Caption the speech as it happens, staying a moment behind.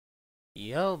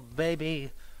Yo,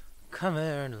 baby, come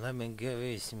here and let me give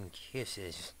you some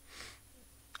kisses.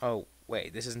 Oh,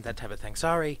 wait, this isn't that type of thing.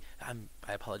 Sorry, I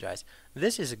apologize.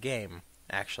 This is a game,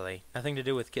 actually, nothing to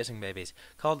do with kissing babies,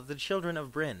 called The Children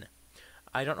of Brinn.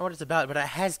 I don't know what it's about, but it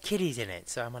has kitties in it,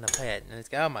 so I'm gonna play it. And it's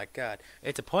oh my god,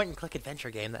 it's a point-and-click adventure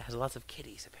game that has lots of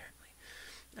kitties, apparently.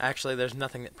 Actually, there's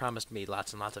nothing that promised me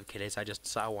lots and lots of kitties. I just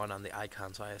saw one on the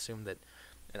icon, so I assumed that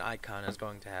an icon is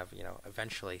going to have,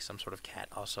 eventually some sort of cat.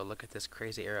 Also, look at this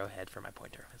crazy arrowhead for my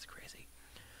pointer. That's crazy.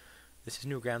 This is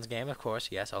Newgrounds game, of course.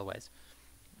 Yes, always.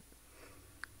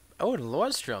 Oh, and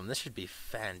Lordstrom. This should be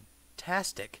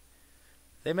fantastic.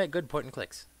 They make good point and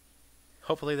clicks.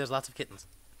 Hopefully there's lots of kittens.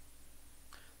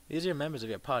 These are members of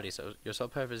your party, so your sole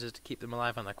purpose is to keep them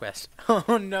alive on their quest.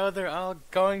 Oh no, they're all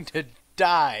going to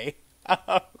die.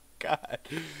 Oh god.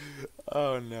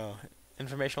 Oh no.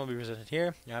 Information will be presented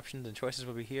here. Your options and choices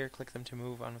will be here. Click them to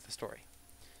move on with the story.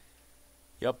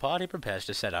 Your party prepares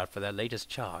to set out for their latest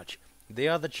charge. They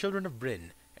are the children of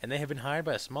Brinn, and they have been hired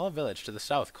by a small village to the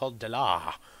south called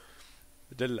Delah.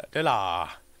 Delah.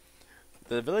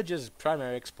 The village's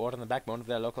primary export and the backbone of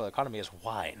their local economy is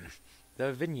wine.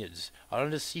 Their vineyards are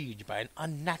under siege by an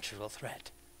unnatural threat.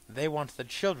 They want the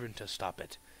children to stop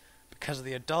it, because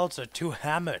the adults are too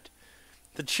hammered.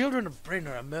 The Children of Brinn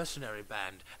are a mercenary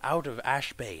band out of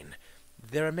Ashbane.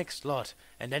 They're a mixed lot,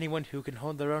 and anyone who can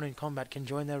hold their own in combat can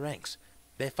join their ranks.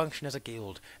 They function as a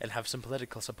guild and have some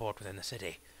political support within the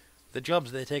city. The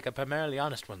jobs they take are primarily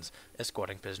honest ones,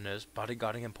 escorting prisoners,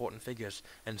 bodyguarding important figures,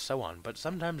 and so on, but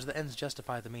sometimes the ends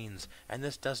justify the means, and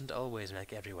this doesn't always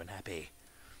make everyone happy.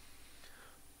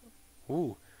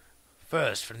 Ooh.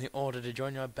 First, from the order to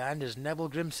join your band is Neville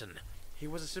Grimson. He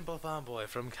was a simple farm boy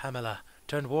from Camilla,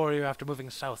 turned warrior after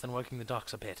moving south and working the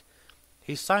docks a bit.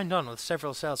 He signed on with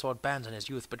several sellsword bands in his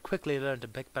youth, but quickly learned to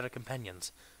pick better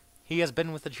companions. He has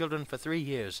been with the children for 3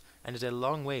 years, and is a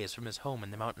long ways from his home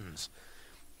in the mountains.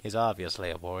 He's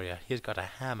obviously a warrior. He's got a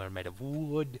hammer made of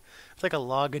wood. It's like a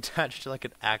log attached to like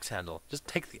an axe handle. Just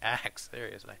take the axe,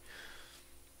 seriously.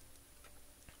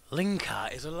 Linka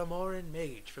is a Lamoran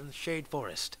mage from the Shade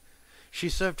Forest. She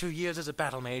served 2 years as a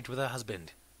battle mage with her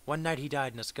husband. One night he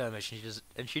died in a skirmish,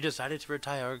 and she decided to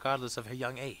retire regardless of her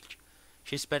young age.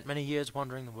 She spent many years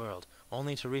wandering the world,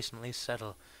 only recently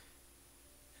settled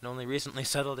in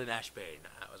Ashbane.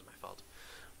 That was my fault.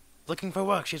 Looking for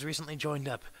work, she's recently joined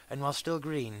up, and while still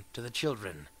green to the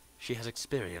children, she has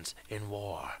experience in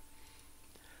war.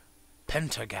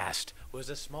 Pendergast was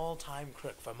a small-time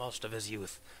crook for most of his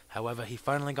youth. However, he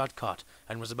finally got caught,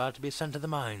 and was about to be sent to the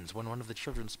mines when one of the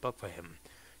children spoke for him,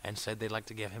 and said they'd like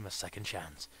to give him a second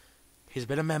chance. He's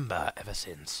been a member ever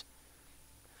since.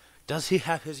 He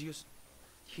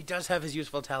does have his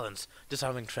useful talents,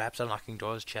 disarming traps, unlocking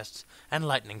doors, chests, and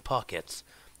lightning pockets.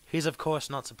 He's of course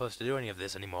not supposed to do any of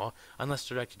this anymore, unless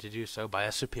directed to do so by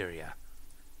a superior.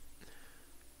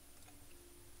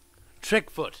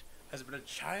 Trickfoot has been a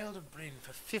child of Brinn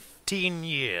for 15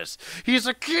 years. He's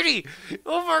a kitty!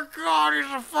 Oh my god,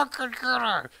 he's a fucking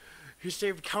killer! He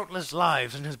saved countless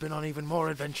lives and has been on even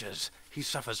more adventures. He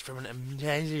suffers from an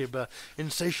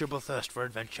insatiable thirst for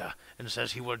adventure, and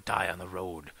says he will die on the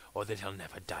road, or that he'll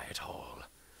never die at all.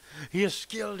 He is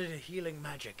skilled in healing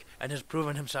magic, and has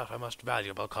proven himself a most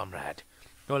valuable comrade.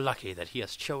 You're lucky that he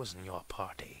has chosen your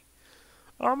party.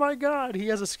 Oh my god, he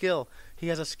has a skill. He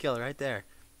has a skill right there.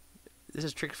 This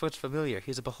is Trickfoot's familiar.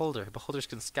 He's a beholder. Beholders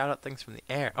can scout out things from the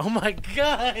air. Oh my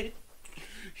god!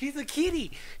 He's a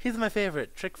kitty! He's my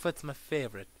favorite. Trickfoot's my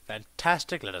favorite.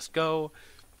 Fantastic, let us go.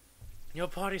 Your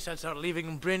party sets out,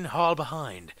 leaving Brinn Hall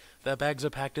behind. Their bags are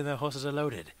packed and their horses are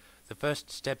loaded. The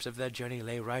first steps of their journey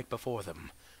lay right before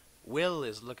them. Will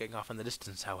is looking off in the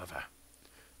distance, however.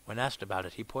 When asked about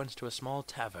it, he points to a small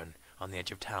tavern on the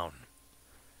edge of town.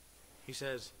 He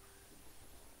says,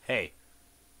 "Hey,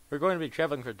 we're going to be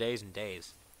traveling for days and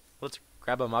days. Let's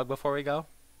grab a mug before we go."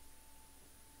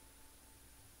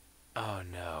 Oh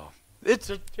no.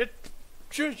 It's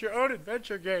choose your own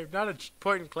adventure game, not a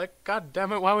point and click. God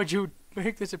damn it, why would you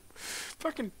make this a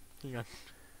fucking... Hang on.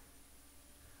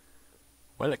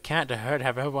 Well, it can't hurt to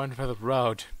have everyone for the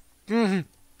road. We're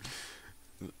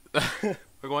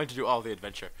going to do all the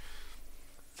adventure.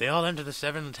 They all enter the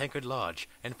Seven Tankard Lodge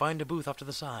and find a booth off to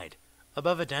the side.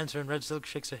 Above, a dancer in red silk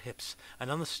shakes her hips, and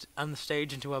on the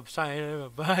stage into a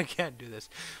I can't do this,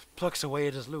 plucks away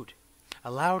at his lute. A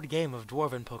loud game of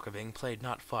dwarven poker being played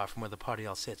not far from where the party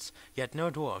all sits, yet no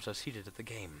dwarves are seated at the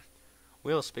game.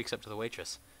 Will speaks up to the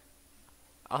waitress.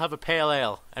 "I'll have a pale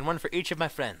ale, and one for each of my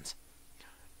friends."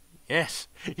 Yes,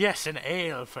 an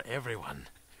ale for everyone."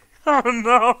 Oh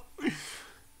no!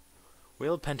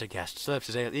 Will Pendergast slurps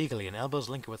his ale eagerly and elbows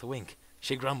Linka with a wink.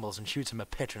 She grumbles and shoots him a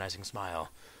patronizing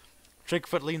smile.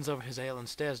 Trickfoot leans over his ale and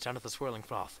stares down at the swirling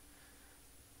froth.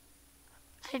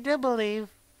 I do believe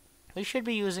we should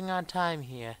be using our time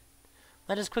here.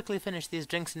 Let us quickly finish these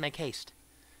drinks and make haste.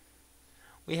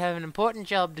 We have an important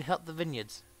job to help the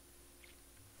vineyards.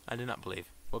 I do not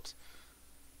believe. Whoops.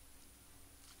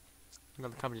 I'm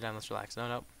going to calm you down, let's relax.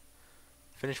 No.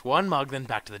 Finish one mug, then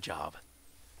back to the job.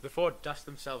 The four dust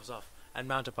themselves off and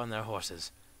mount upon their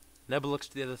horses. Nebel looks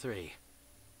to the other three.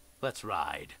 Let's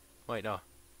ride. Wait, no.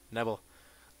 Nebel.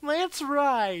 Let's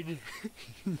ride!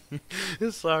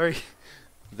 Sorry.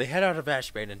 They head out of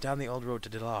Ashbane and down the old road to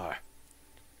Delar.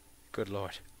 Good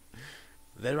lord.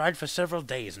 They ride for several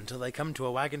days until they come to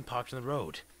a wagon parked in the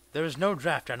road. There is no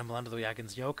draft animal under the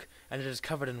wagon's yoke, and it is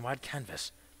covered in white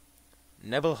canvas.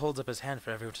 Nebel holds up his hand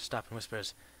for everyone to stop and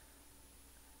whispers,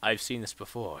 I've seen this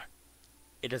before.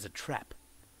 It is a trap.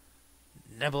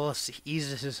 Nebel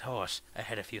eases his horse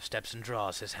ahead a few steps and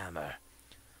draws his hammer.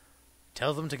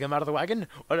 Tell them to come out of the wagon?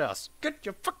 What else? Get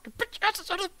your fucking bitch asses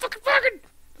out of the fucking wagon!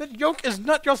 That yoke is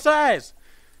not your size!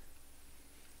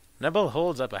 Nebel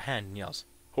holds up a hand and yells,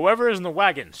 Whoever is in the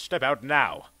wagon, step out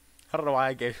now! I don't know why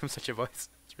I gave him such a voice.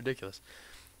 It's ridiculous.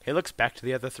 He looks back to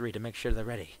the other three to make sure they're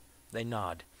ready. They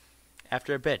nod.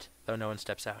 After a bit, though no one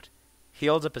steps out, he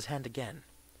holds up his hand again.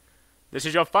 This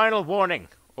is your final warning,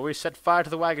 or we set fire to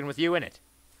the wagon with you in it.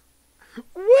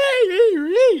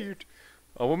 Wait!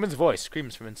 A woman's voice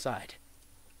screams from inside.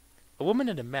 A woman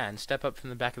and a man step up from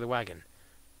the back of the wagon.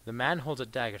 The man holds a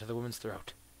dagger to the woman's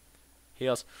throat. He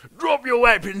yells, Drop your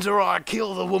weapons or I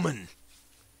kill the woman!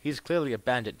 He's clearly a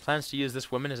bandit, plans to use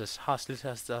this woman as a sausage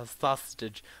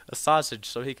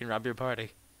so he can rob your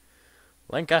party.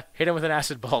 Lenka, hit him with an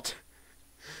acid bolt.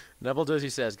 Nebel does as he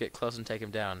says, get close and take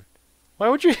him down. Why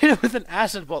would you hit him with an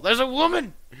acid bolt? There's a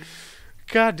woman!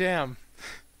 God damn.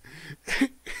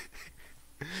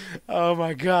 Oh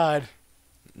my god.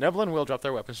 Nebel and Will drop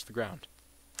their weapons to the ground.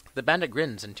 The bandit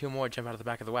grins and two more jump out of the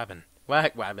back of the wagon.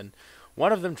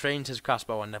 One of them trains his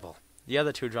crossbow on Nebel. The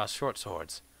other two draw short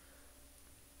swords.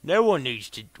 No one needs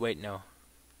to... Wait, no.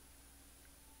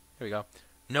 Here we go.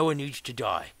 No one needs to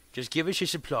die. Just give us your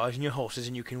supplies and your horses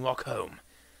and you can walk home.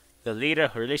 The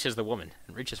leader releases the woman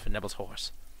and reaches for Nebel's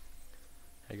horse.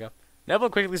 There you go. Nebel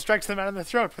quickly strikes the man in the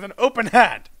throat with an open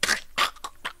hand.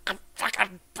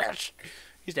 Fucking bitch.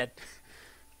 He's dead.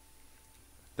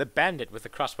 The bandit with the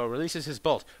crossbow releases his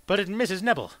bolt, but it misses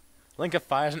Nebel. Linka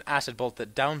fires an acid bolt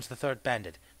that downs the third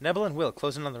bandit. Nebel and Will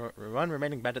close in on the one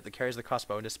remaining bandit that carries the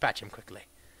crossbow and dispatch him quickly.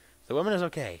 The woman is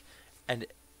okay, and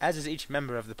as is each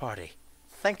member of the party.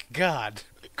 Thank God.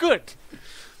 Good.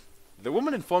 The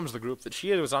woman informs the group that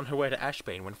she was on her way to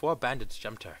Ashbane when four bandits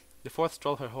jumped her. The fourth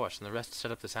stole her horse, and the rest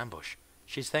set up this ambush.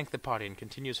 She's thanked the party and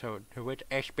continues her way to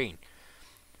Ashbane.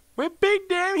 We're big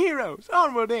damn heroes!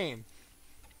 Onward aim!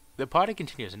 The party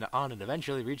continues on and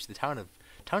eventually reach the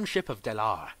township of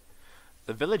Delar.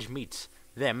 The village meets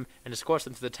them and escorts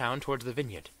them to the town towards the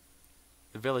vineyard.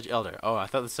 The village elder. Oh, I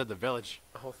thought they said the village.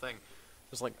 The whole thing.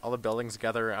 Just like all the buildings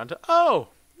gather around. Oh!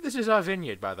 This is our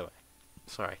vineyard, by the way.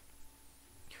 Sorry.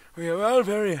 We are all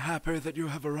very happy that you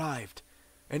have arrived.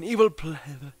 An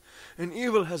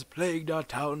evil has plagued our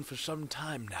town for some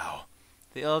time now.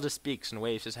 The elder speaks and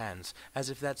waves his hands, as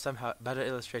if that somehow better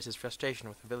illustrates his frustration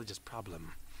with the village's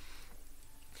problem.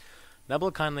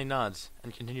 Nebel kindly nods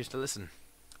and continues to listen.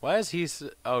 Why is he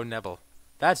Oh, Nebel.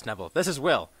 That's Nebel. This is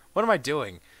Will. What am I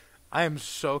doing? I am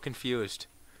so confused.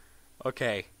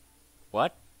 Okay.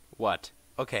 What?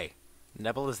 Okay.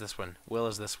 Nebel is this one. Will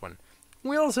is this one.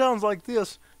 Will sounds like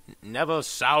this. Nebel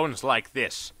sounds like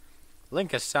this.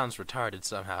 Linkus sounds retarded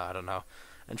somehow, I don't know.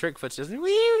 And Trickfoot says,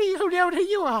 Wee, who down here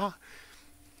you are?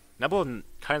 Nebel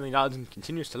kindly nods and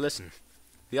continues to listen.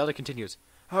 The elder continues,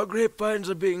 Our grapevines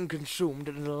are being consumed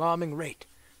at an alarming rate.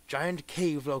 Giant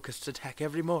cave locusts attack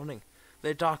every morning.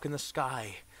 They darken the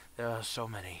sky. There are so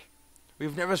many.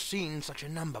 We've never seen such a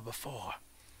number before.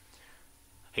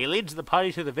 He leads the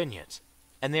party to the vineyards,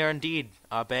 and they are indeed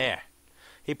a bear.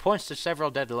 He points to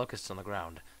several dead locusts on the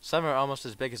ground. Some are almost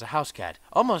as big as a house cat,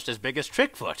 almost as big as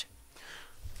Trickfoot.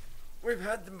 We've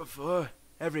had them before.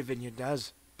 Every vineyard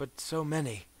does, but so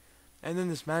many. And then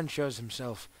this man shows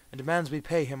himself, and demands we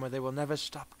pay him or they will never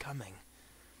stop coming.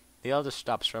 The elder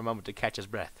stops for a moment to catch his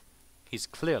breath. He's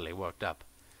clearly worked up.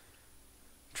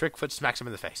 Trickfoot smacks him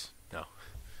in the face. No.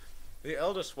 The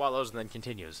elder swallows and then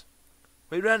continues.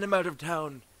 We ran him out of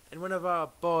town, and one of our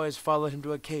boys followed him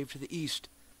to a cave to the east.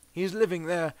 He is living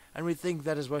there, and we think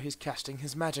that is where he's casting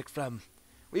his magic from.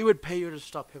 We would pay you to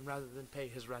stop him rather than pay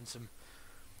his ransom.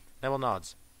 Neville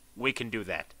nods. We can do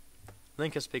that.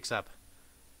 Linka speaks up.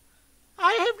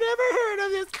 I have never heard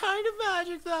of this kind of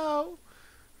magic, though.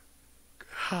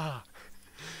 Ha!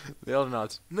 The elder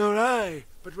nods. Nor I.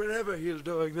 But whatever he's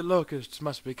doing, the locusts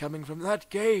must be coming from that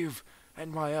cave.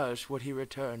 And why else would he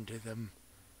return to them?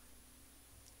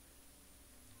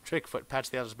 Trickfoot pats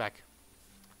the elder's back.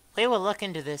 We will look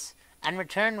into this and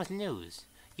return with news.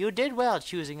 You did well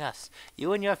choosing us.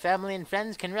 You and your family and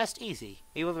friends can rest easy.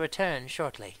 We will return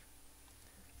shortly.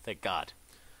 Thank God.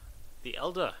 The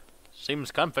elder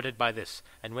seems comforted by this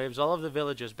and waves all of the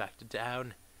villagers back to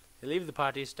town. They leave the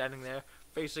party standing there,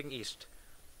 facing east.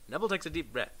 Neville takes a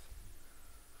deep breath.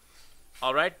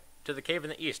 All right, to the cave in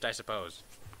the east, I suppose.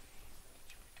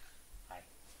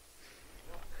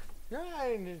 Yeah,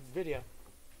 in the video.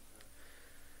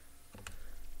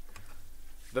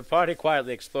 The party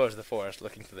quietly explores the forest,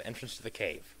 looking for the entrance to the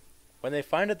cave. When they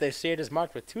find it, they see it is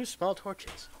marked with 2 small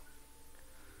torches.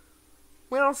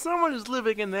 Well, someone is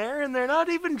living in there, and they're not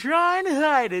even trying to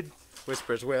hide it,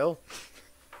 Whispers Will.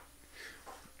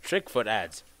 Trickfoot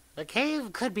adds, The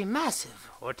cave could be massive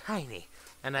or tiny,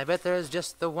 and I bet there is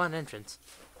just the one entrance.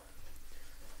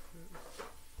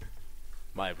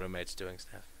 my roommate's doing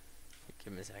stuff.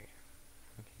 Give him a second.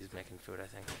 He's making food, I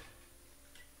think.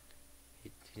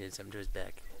 He did something to his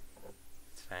back.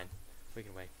 It's fine. We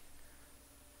can wait.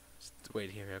 Just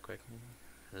wait here real quick.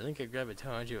 I think I grabbed a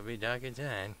told you it would be dark in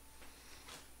time.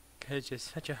 'Cause you're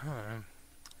such a harm.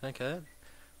 Like that?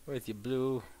 With your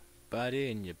blue body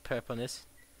and your purpleness.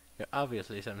 You're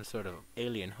obviously some sort of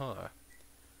alien horror.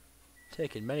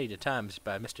 Taken many times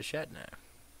by Mr. Shatner.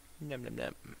 Num num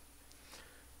num.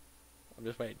 I'm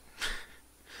just waiting.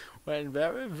 Waiting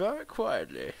very, very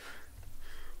quietly.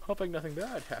 Hoping nothing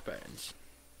bad happens.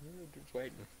 Just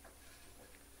waiting.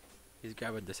 He's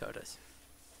grabbing the sodas.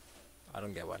 I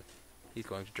don't get one. He's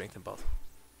going to drink them both.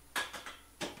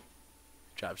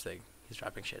 Drops thing. He's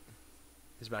dropping shit.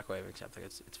 He's microwaving something.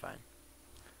 It's fine.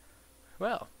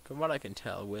 Well, from what I can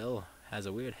tell, Will has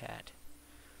a weird hat.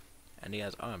 And he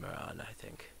has armor on, I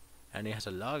think. And he has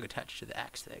a log attached to the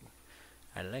axe thing.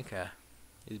 And Linka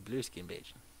is blue skin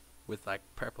bitch. With like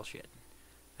purple shit.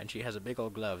 And she has a big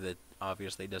old glove that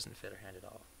obviously doesn't fit her hand at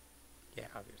all. Yeah,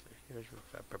 obviously. Here's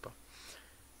purple.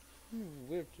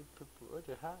 Weird purple. What's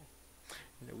your high?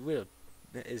 Will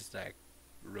is like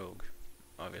rogue,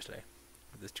 obviously.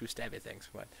 There's 2 stabby things.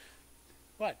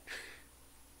 What?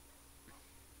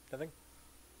 Nothing?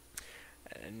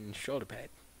 And shoulder pad.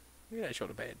 Look at that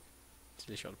shoulder pad.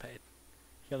 Silly shoulder pad.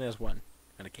 He only has 1.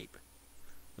 And a cape.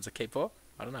 What's a cape for?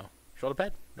 I don't know. Shoulder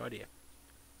pad? No idea.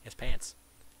 He has pants.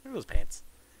 Look at those pants.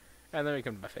 And then we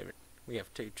come to my favorite. We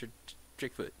have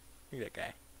Trickfoot. Look at that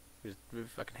guy. With a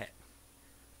fucking hat.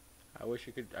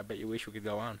 I bet you wish we could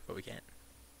go on, but we can't.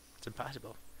 It's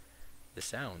impossible. The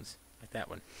sounds like that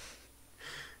one.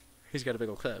 He's got a big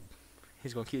old club.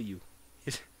 He's gonna kill you.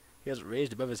 He has it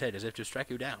raised above his head as if to strike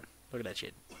you down. Look at that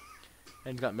shit.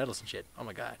 And he's got medals and shit. Oh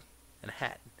my god. And a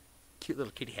hat. Cute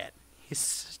little kitty hat.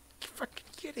 He's a fucking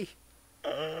kitty.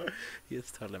 He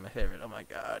is totally my favorite. Oh my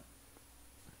god.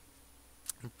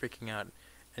 I'm freaking out.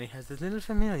 And he has this little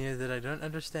familiar that I don't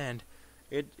understand.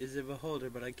 It is a beholder,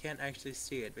 but I can't actually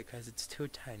see it because it's too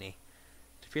tiny.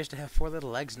 It appears to have 4 little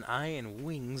legs, an eye, and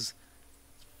wings.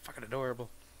 It's fucking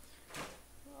adorable.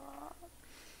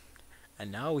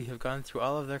 And now we have gone through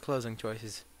all of their clothing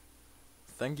choices.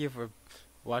 Thank you for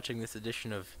watching this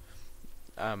edition of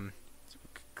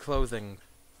clothing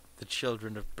the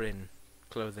children of Brinn.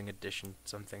 Clothing edition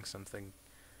something.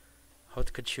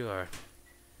 Haute couture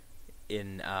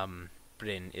in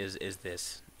Brinn is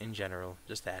this in general,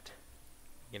 just that.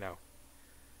 You know.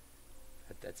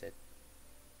 That's it.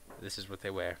 This is what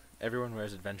they wear. Everyone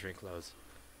wears adventuring clothes.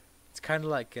 It's kind of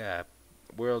like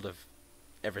World of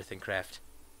Everything Craft.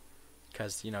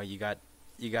 Because, you know, you got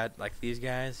like these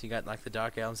guys, you got like the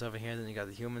dark elves over here, then you got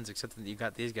the humans, except that you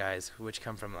got these guys, which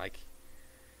come from like,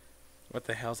 what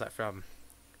the hell's that from?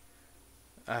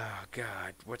 Oh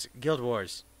god, what's Guild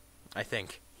Wars, I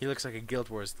think. He looks like a Guild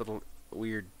Wars little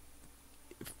weird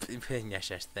thing.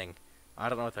 I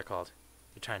don't know what they're called.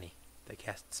 They're tiny. They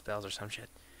cast spells or some shit.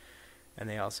 And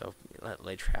they also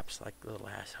lay traps like little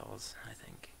assholes, I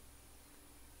think.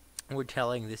 We're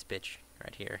telling this bitch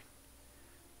right here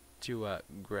to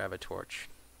grab a torch.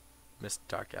 Miss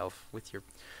Dark Elf with your...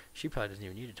 She probably doesn't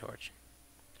even need a torch.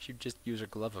 She'd just use her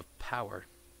glove of power.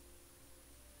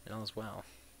 And all is well.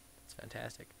 It's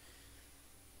fantastic.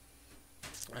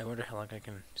 I wonder how long I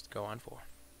can just go on for.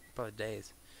 Probably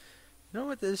days. You know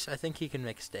what this? I think he can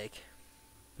make a steak.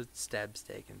 Just stab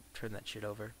steak and turn that shit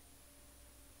over.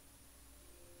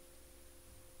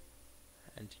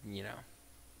 And, you know,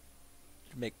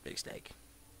 make big steak.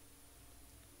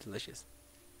 Delicious.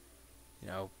 You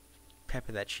know,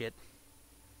 pepper that shit.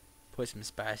 Put some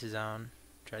spices on.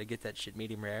 Try to get that shit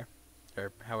medium rare.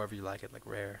 or however you like it, like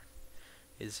rare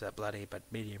is bloody, but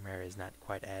medium rare is not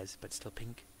quite as, but still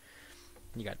pink.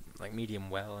 You got like medium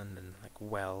well and then like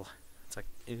well. It's like,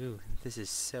 ooh, this is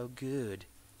so good.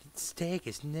 Steak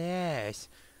is nice.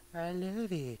 I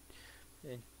love it.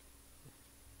 And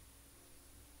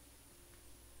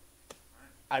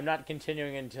I'm not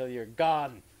continuing until you're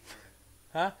gone.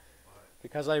 Huh?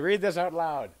 Because I read this out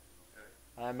loud.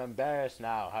 I'm embarrassed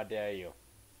now. How dare you?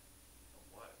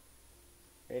 What?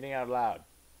 Reading out loud.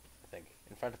 I think.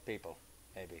 In front of people.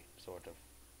 Maybe. Sort of.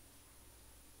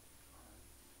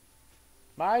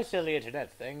 My silly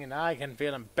internet thing, and I can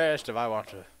feel embarrassed if I want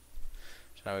to.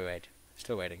 So we wait.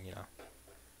 Still waiting, you know.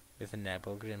 With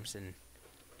Nebel, Grimson,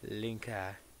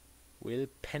 Linka, Will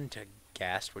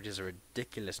Pentagast, which is a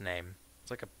ridiculous name. It's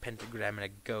like a pentagram and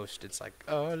a ghost. It's like,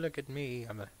 oh, look at me.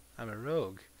 I'm a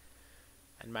rogue.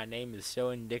 And my name is so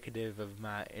indicative of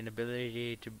my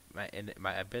inability to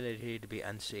my ability to be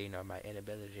unseen or my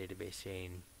inability to be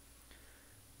seen.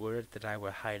 Were it that I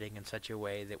were hiding in such a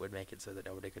way that would make it so that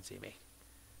nobody could see me.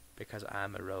 Because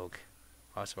I'm a rogue.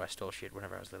 Also, I stole shit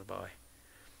whenever I was a little boy.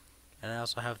 And I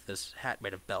also have this hat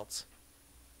made of belts.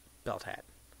 Belt hat.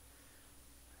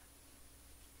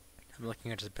 I'm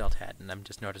looking at this belt hat, and I'm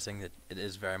just noticing that it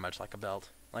is very much like a belt.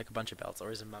 Like a bunch of belts. Or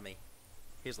he's a mummy.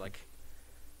 He's like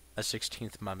a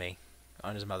 16th mummy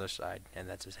on his mother's side, and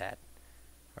that's his hat.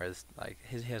 Or his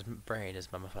brain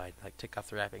is mummified. Like, take off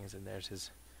the wrappings, and there's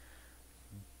his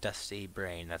dusty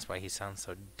brain. That's why he sounds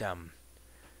so dumb.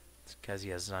 It's because he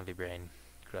has zombie brain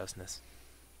grossness.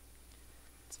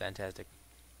 It's fantastic.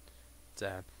 It's,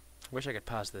 wish I could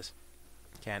pause this.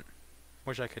 Can't.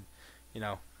 Wish I could,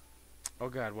 oh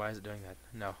god, why is it doing that?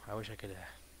 No, I wish I could,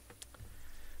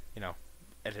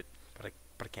 edit, but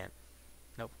I can't.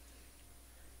 Nope.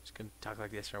 Just gonna talk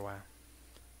like this for a while.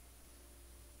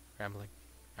 Rambling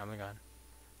on.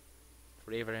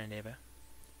 Forever and ever.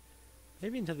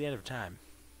 Maybe until the end of time.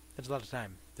 That's a lot of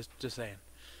time. Just saying.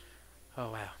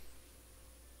 Oh wow.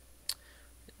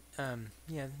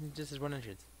 Yeah, just as one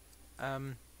entrance.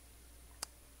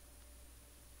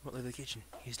 Won't leave the kitchen.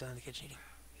 He's still in the kitchen eating.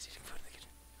 He's eating food in the kitchen.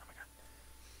 Oh my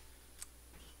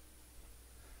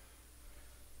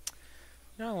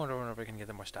god. I wonder whenever we can get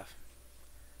them more stuff.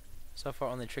 So far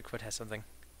only Trickfoot has something.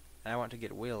 And I want to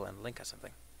get Will and Linka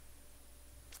something.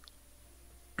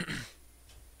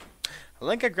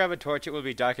 Linka, grab a torch, it will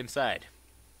be dark inside.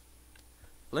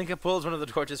 Linka pulls one of the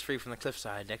torches free from the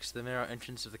cliffside next to the narrow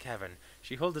entrance of the cavern.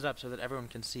 She holds it up so that everyone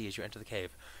can see as you enter the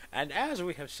cave. And as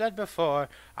we have said before,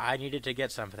 I needed to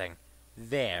get something.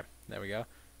 There we go.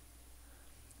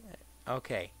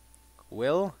 Okay.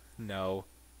 Will? No.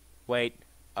 Wait.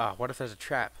 What if there's a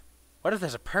trap? What if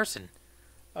there's a person?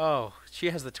 Oh,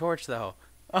 she has the torch though.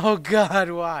 Oh god,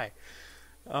 why?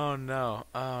 Oh no.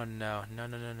 Oh no.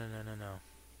 No.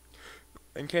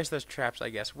 In case there's traps, I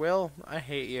guess. Will, I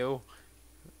hate you.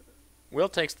 Will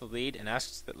takes the lead and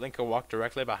asks that Linka walk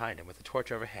directly behind him with the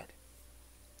torch overhead.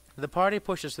 The party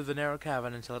pushes through the narrow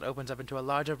cavern until it opens up into a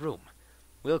larger room.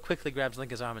 Will quickly grabs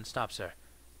Linka's arm and stops her.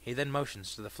 He then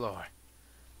motions to the floor.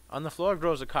 On the floor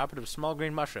grows a carpet of small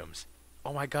green mushrooms.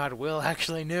 Oh my god, Will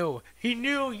actually knew. He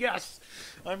knew, yes!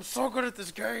 I'm so good at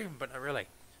this game, but not really.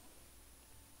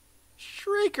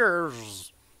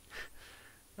 Shriekers!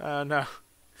 No.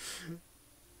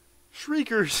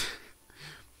 Shriekers!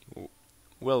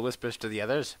 Will whispers to the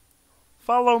others,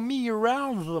 "Follow me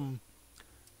around them."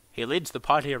 He leads the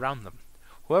party around them.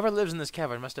 Whoever lives in this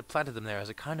cavern must have planted them there as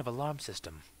a kind of alarm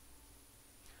system.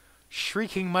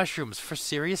 Shrieking mushrooms for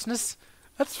seriousness?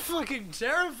 That's fucking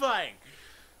terrifying!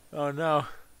 Oh no.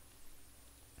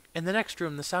 In the next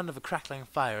room, the sound of a crackling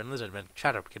fire and lizardmen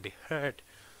chatter can be heard.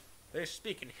 They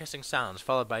speak in hissing sounds,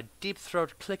 followed by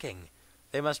deep-throat clicking.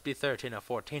 They must be 13 or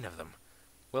 14 of them.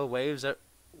 Will waves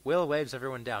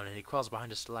everyone down, and he crawls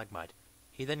behind a stalagmite.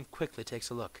 He then quickly takes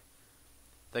a look.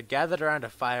 They're gathered around a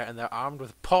fire, and they're armed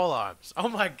with pole arms. Oh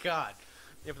my god!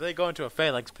 If they go into a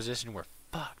phalanx position, we're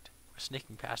fucked. We're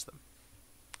sneaking past them.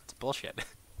 That's bullshit.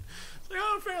 It's like,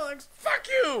 oh, phalanx, fuck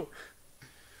you!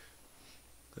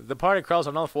 The party crawls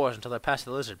on all fours until they pass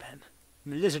the lizard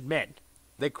men.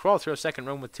 They crawl through a second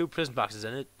room with 2 prison boxes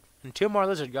in it, and 2 more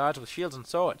lizard guards with shields and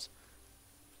swords.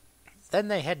 Then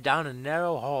they head down a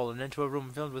narrow hall and into a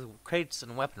room filled with crates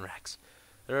and weapon racks.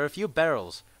 There are a few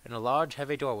barrels and a large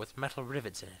heavy door with metal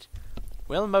rivets in it.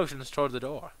 Will motions toward the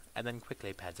door, and then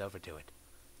quickly pads over to it.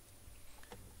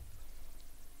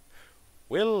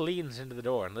 Will leans into the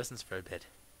door and listens for a bit.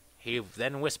 He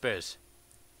then whispers,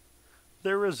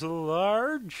 "There is a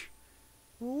large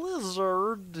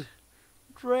lizard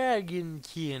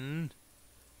dragonkin.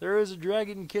 There is a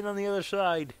dragonkin on the other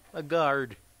side, a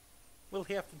guard. We'll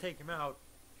have to take him out."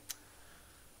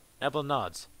 Nebel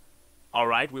nods. All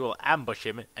right, we will ambush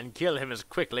him and kill him as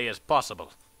quickly as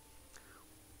possible.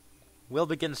 Will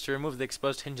begins to remove the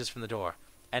exposed hinges from the door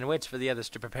and waits for the others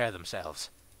to prepare themselves.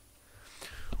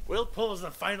 Will pulls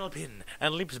the final pin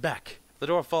and leaps back. The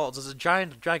door falls as a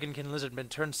giant dragonkin lizardman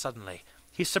turns suddenly.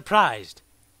 He's surprised.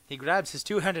 He grabs his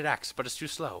two-handed axe, but is too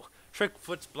slow.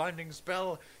 Trickfoot's blinding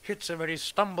spell hits him and he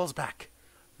stumbles back.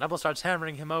 Nebel starts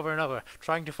hammering him over and over,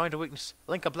 trying to find a weakness.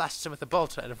 Linka blasts him with a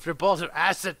bolt, and a bolt of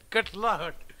acid. Good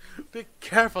lord! Be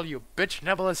careful, you bitch!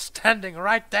 Nebel is standing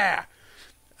right there!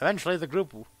 Eventually, the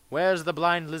group wears the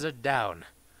blind lizard down.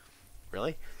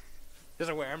 Really?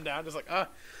 Doesn't wear him down, just like,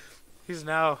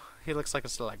 he looks like a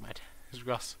stalagmite. He's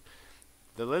gross.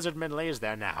 The lizardman lays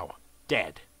there now,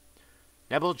 dead.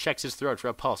 Nebel checks his throat for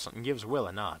a pulse and gives Will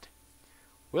a nod.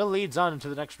 Will leads on into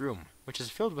the next room, which is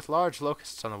filled with large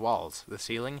locusts on the walls, the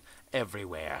ceiling,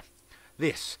 everywhere.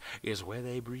 This is where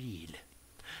they breed.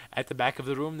 At the back of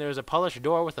the room there is a polished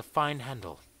door with a fine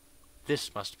handle.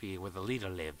 This must be where the leader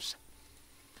lives.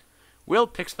 Will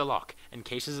picks the lock and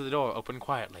cases the door open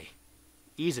quietly.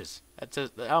 Eases. That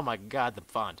says, oh my god, the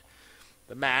font.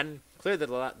 The man,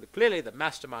 clearly the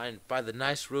mastermind by the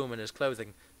nice room and his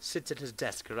clothing, sits at his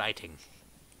desk writing.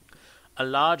 A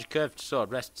large curved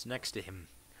sword rests next to him.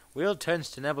 Will turns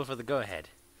to Nebel for the go-ahead.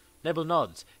 Nebel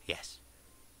nods, yes.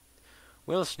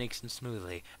 Will sneaks in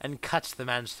smoothly and cuts the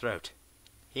man's throat.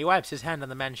 He wipes his hand on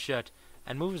the man's shirt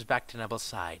and moves back to Nebel's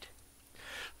side.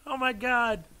 Oh my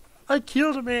god! I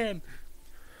killed a man!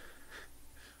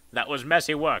 That was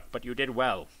messy work, but you did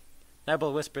well.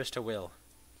 Nebel whispers to Will.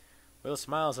 Will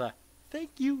smiles a thank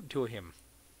you to him.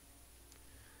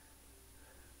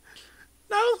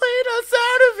 Now lead us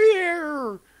out of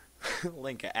here!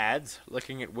 Linka adds,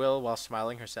 looking at Will while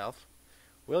smiling herself.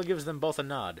 Will gives them both a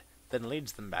nod, then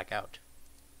leads them back out.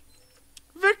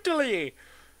 Victory!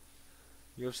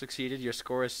 You have succeeded. Your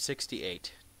score is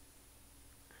 68.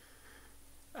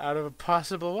 Out of a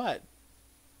possible what?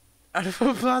 Out of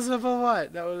a possible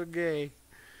what? That was gay.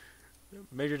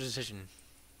 Major decision.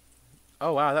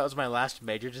 Oh wow, that was my last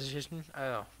major decision?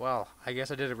 Oh, well, I guess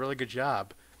I did a really good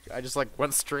job. I just,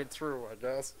 went straight through, I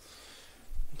guess.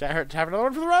 To have another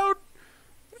one for the road?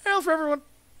 Hail for everyone!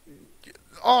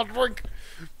 Oh, drink!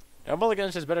 Nebel,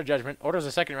 against his better judgment, orders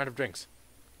a second round of drinks.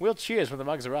 Will cheers when the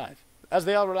mugs arrive. As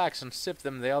they all relax and sip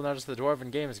them, they all notice the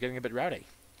dwarven game is getting a bit rowdy.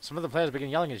 Some of the players begin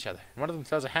yelling at each other, and one of them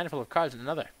throws a handful of cards at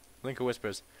another. Linka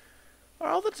whispers,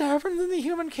 Are all the taverns in the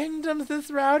human kingdoms this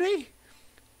rowdy?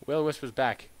 Will whispers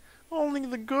back, Only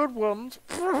the good ones.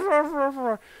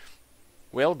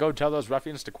 Will, go tell those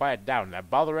ruffians to quiet down. They're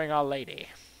bothering our lady.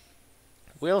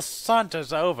 Will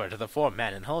saunters over to the four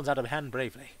men and holds out a hand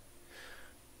bravely.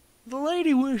 The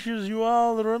lady wishes you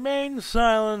all to remain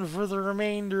silent for the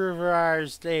remainder of our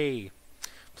stay.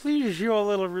 Please show a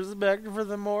little respect for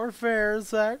the more fair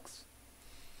sex.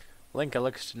 Linka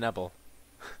looks to Nebel.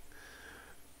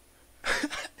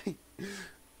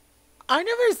 I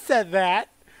never said that.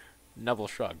 Nebel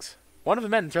shrugs. One of the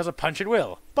men throws a punch at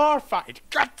Will. Bar fight!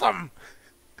 Get them!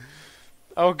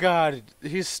 Oh god,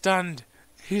 he's stunned.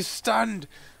 He's stunned.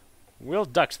 Will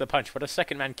ducks the punch, but a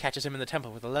second man catches him in the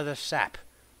temple with a leather sap.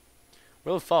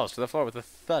 Will falls to the floor with a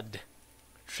thud.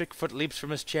 Trickfoot leaps from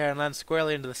his chair and lands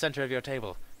squarely into the center of your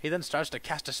table. He then starts to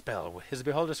cast a spell. His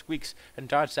beholder squeaks and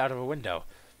darts out of a window.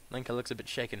 Linka looks a bit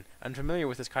shaken, unfamiliar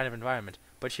with this kind of environment,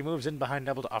 but she moves in behind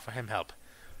Nebel to offer him help.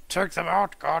 Take them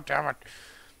out, goddammit!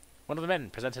 One of the men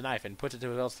presents a knife and puts it to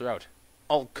Will's throat.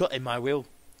 I'll cut him, I will.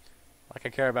 Like I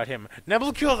care about him.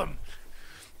 Nebel, kill them!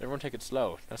 Everyone take it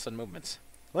slow. No sudden movements.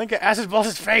 Linka acid balls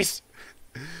his face!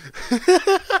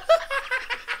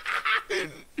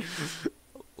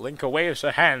 Linka waves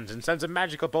her hands and sends a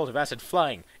magical bolt of acid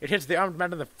flying. It hits the armed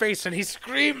man in the face and he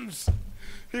screams!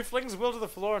 He flings Will to the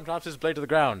floor and drops his blade to the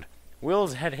ground.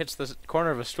 Will's head hits the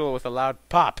corner of a stool with a loud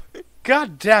pop.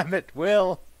 God damn it,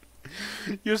 Will!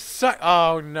 You suck!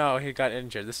 Oh no, he got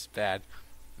injured. This is bad.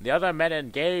 The other men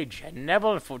engage, and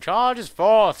Nebel charges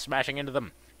forth, smashing into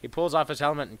them. He pulls off his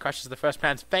helmet and crushes the first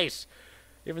man's face,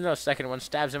 even though the second one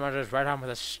stabs him under his right arm with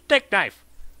a steak knife.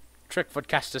 Trickfoot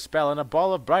casts a spell, and a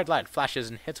ball of bright light flashes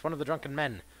and hits one of the drunken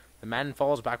men. The man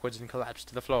falls backwards and collapses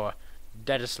to the floor,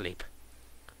 dead asleep.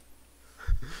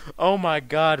 Oh my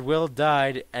god, Will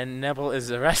died, and Nebel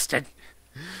is arrested.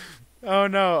 Oh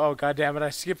no, oh god damn it, I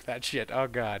skipped that shit, oh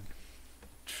god.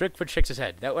 Trickfoot shakes his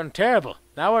head. That went terrible.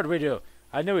 Now what do we do?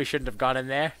 I knew we shouldn't have gone in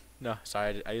there. No,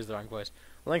 sorry, I used the wrong voice.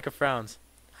 Linka frowns.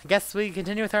 I guess we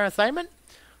continue with our assignment?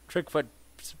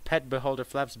 Trickfoot's pet beholder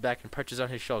flaps back and perches on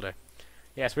his shoulder.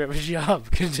 Yes, we have a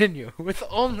job. Continue. With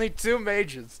only 2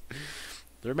 mages.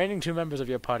 The remaining 2 members of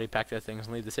your party pack their things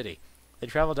and leave the city. They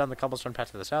travel down the cobblestone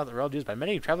path to the south, a road used by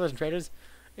many travelers and traders.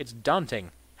 It's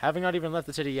daunting, having not even left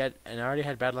the city yet, and already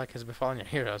had bad luck has befallen your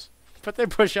heroes. But they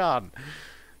push on.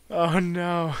 Oh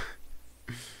no.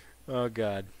 Oh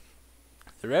god.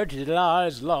 The road to Dilar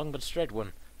is a long but straight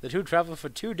one. The two travel for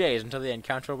 2 days until they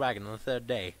encounter a wagon on the third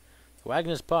day. The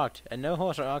wagon is parked, and no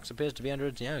horse or ox appears to be under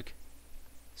its yoke.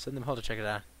 Send the beholder to check it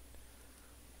out.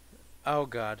 Oh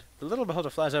god. The little beholder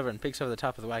flies over and peeks over the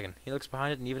top of the wagon. He looks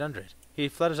behind it and even under it. He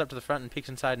flutters up to the front and peeks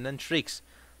inside and then shrieks.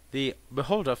 The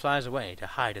beholder flies away to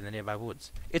hide in the nearby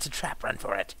woods. It's a trap, run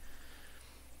for it.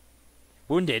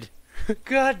 Wounded.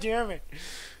 God damn it.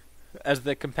 As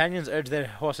the companions urge their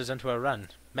horses into a run,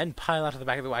 men pile out of the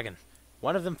back of the wagon.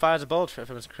 One of them fires a bolt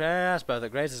from his crossbow that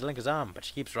grazes Linka's arm, but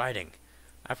she keeps riding.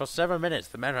 After several minutes,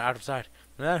 the men are out of sight.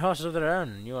 And they had horses of their own,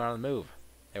 and you are on the move.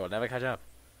 They will never catch up.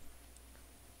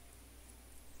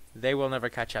 They will never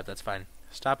catch up, that's fine.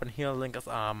 Stop and heal Linka's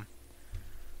arm.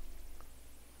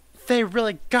 They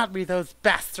really got me, those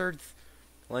bastards,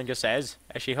 Linka says,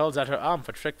 as she holds out her arm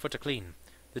for Trickfoot to clean.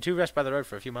 The two rest by the road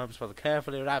for a few moments while they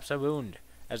carefully wraps her wound.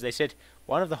 As they sit,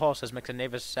 one of the horses makes a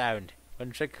nervous sound.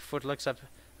 When Trickfoot looks up,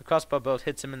 the crossbow bolt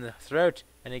hits him in the throat,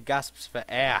 and he gasps for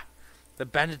air. The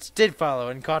bandits did follow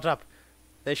and caught up.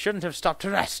 They shouldn't have stopped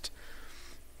to rest.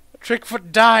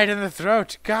 Trickfoot died in the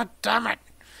throat. God damn it.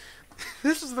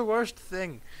 This is the worst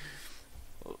thing.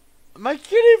 My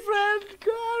kitty friend,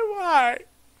 God, why?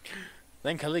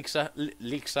 Linka leaps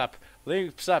up,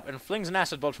 and flings an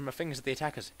acid bolt from her fingers at the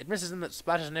attackers. It misses them, that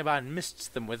splatters nearby and mists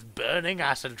them with burning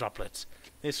acid droplets.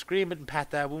 They scream and pat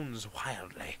their wounds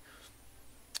wildly.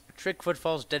 Trickfoot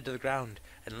falls dead to the ground,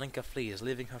 and Linka flees,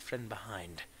 leaving her friend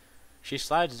behind. She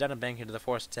slides down a bank into the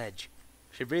forest's edge.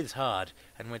 She breathes hard,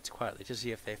 and waits quietly to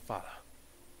see if they follow.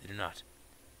 They do not.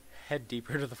 Head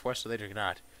deeper into the forest so they do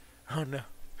not. Oh no.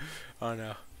 Oh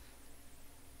no.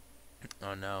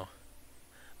 Oh no.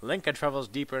 Linka travels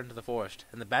deeper into the forest,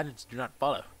 and the bandits do not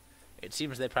follow. It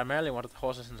seems they primarily wanted the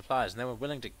horses and supplies, and they were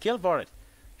willing to kill for it.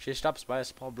 She stops by a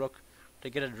small brook to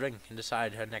get a drink and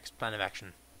decide her next plan of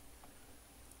action.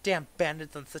 Damn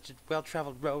bandits on such a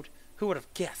well-traveled road. Who would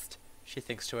have guessed? She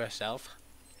thinks to herself.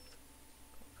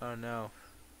 Oh no.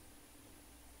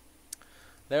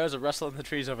 There is a rustle in the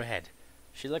trees overhead.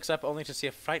 She looks up only to see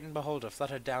a frightened beholder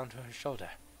flutter down to her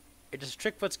shoulder. It is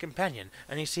Trickfoot's companion,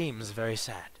 and he seems very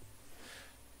sad.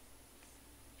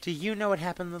 Do you know what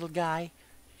happened, little guy?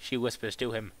 She whispers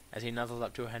to him as he nuzzles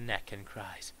up to her neck and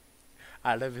cries.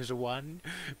 Out of his one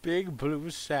big blue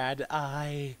sad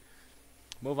eye.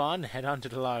 Move on, head on to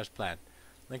Dilar's plan.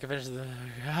 Linka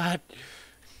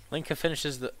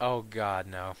finishes the oh god,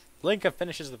 no. Linka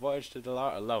finishes the voyage to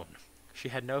Dilar alone. She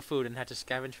had no food and had to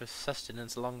scavenge for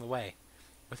sustenance along the way.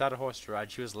 Without a horse to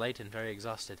ride, she was late and very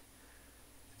exhausted.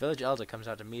 The village elder comes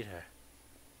out to meet her.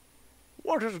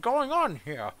 What is going on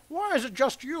here? Why is it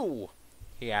just you?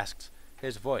 He asks.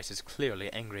 His voice is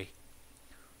clearly angry.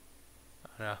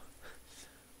 Oh no.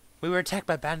 We were attacked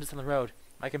by bandits on the road.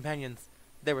 My companions,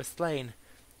 they were slain.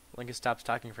 Linka stops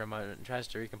talking for a moment and tries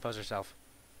to recompose herself.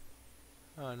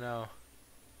 Oh no.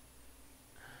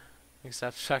 Linka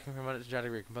stops talking for a moment to try to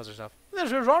recompose herself.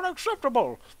 This is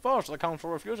unacceptable! First the council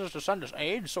refuses to send us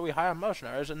aid, so we hire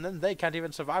mercenaries, and then they can't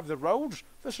even survive the roads?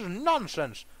 This is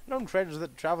nonsense! Known traders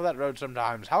that travel that road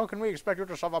sometimes. How can we expect you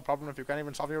to solve a problem if you can't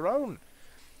even solve your own?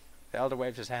 The elder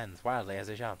waves his hands wildly as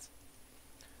he shouts.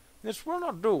 This will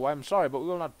not do, I'm sorry, but we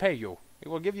will not pay you. We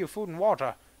will give you food and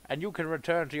water, and you can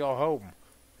return to your home.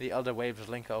 The elder waves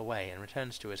Linka away and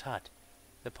returns to his hut.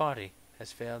 The party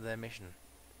has failed their mission.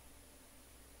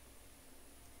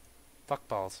 Fuck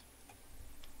balls.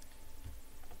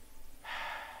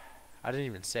 I didn't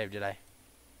even save, did I?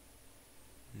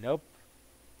 Nope.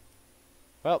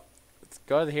 Well, let's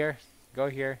go here, go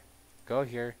here, go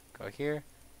here, go here,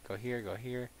 go here, go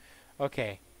here.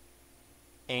 Okay.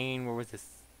 And we're with this.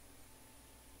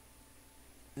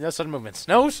 No sudden movements.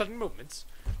 No sudden movements.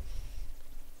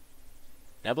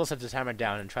 Nebula sets his hammer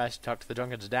down and tries to talk to the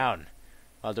drunkards down.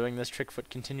 While doing this,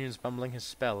 Trickfoot continues mumbling his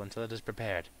spell until it is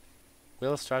prepared.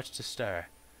 Will starts to stir.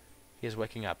 He is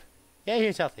waking up. Yeah,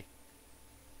 he's healthy.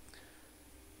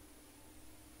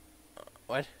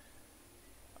 What?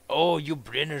 Oh, you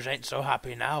Brinners ain't so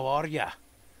happy now, are ya?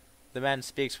 The man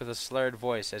speaks with a slurred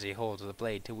voice as he holds the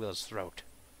blade to Will's throat.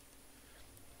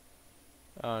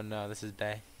 Oh no, this is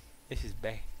bad. This is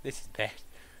bad. This is bad.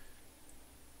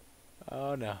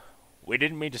 Oh no. We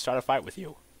didn't mean to start a fight with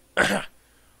you.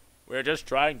 We're just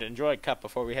trying to enjoy a cup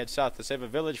before we head south to save a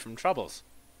village from troubles.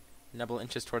 Nebula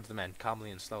inches towards the man,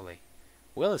 calmly and slowly.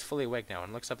 Will is fully awake now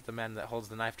and looks up at the man that holds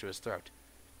the knife to his throat.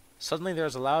 Suddenly there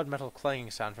is a loud metal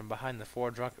clanging sound from behind the four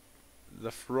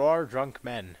drunk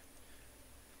men.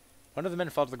 One of the men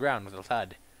falls to the ground with a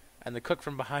thud, and the cook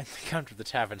from behind the counter of the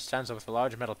tavern stands up with a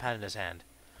large metal pan in his hand.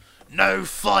 "No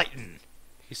fighting!"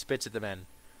 he spits at the men.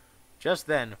 Just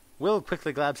then, Will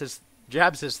quickly jabs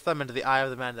his thumb into the eye of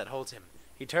the man that holds him.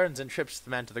 He turns and trips the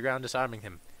man to the ground, disarming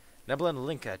him. Nebel and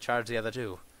Linka charge the other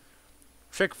two.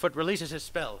 Trickfoot releases his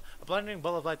spell, a blinding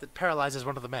ball of light that paralyzes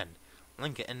one of the men.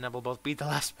 Linka and Nebel both beat the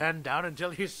last man down until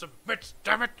he submits,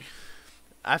 damn it!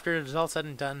 After it is all said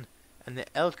and done, and the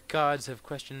elk gods have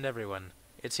questioned everyone,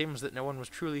 it seems that no one was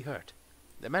truly hurt.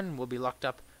 The men will be locked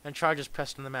up, and charges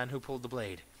pressed on the man who pulled the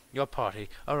blade. Your party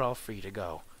are all free to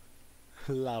go.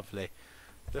 Lovely.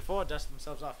 The four dust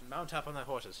themselves off and mount up on their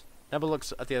horses. Nebel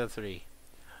looks at the other three.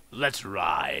 Let's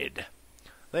ride.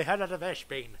 They head out of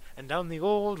Ashbane, and down the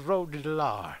old road to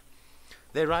Delar.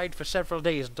 They ride for several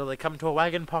days until they come to a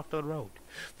wagon parked on the road.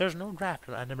 There's no draft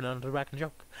around Nebel under the wagon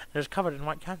yoke, and it's covered in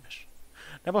white canvas.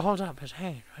 Nebel holds up his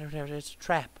hand. It's a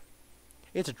trap.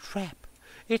 It's a trap.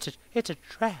 It's a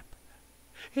trap.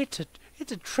 It's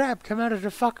a trap. Come out of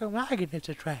the fucking wagon. It's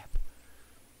a trap.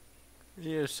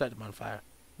 You set him on fire.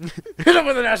 Hit him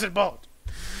with an acid bolt.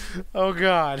 Oh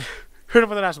God. Hit him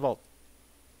with an acid bolt.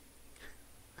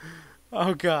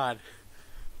 Oh God.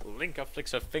 Linka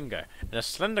flicks her finger, and a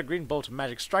slender green bolt of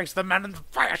magic strikes the man in the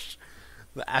face.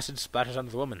 The acid splatters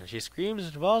onto the woman, and she screams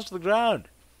and falls to the ground.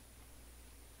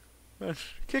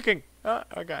 Kicking. Oh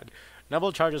God.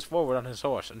 Nebel charges forward on his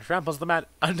horse and tramples the man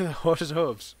under the horse's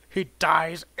hooves. He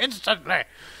dies instantly.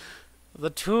 The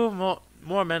two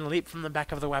more men leap from the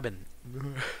back of the wagon.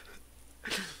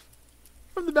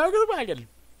 From the back of the wagon.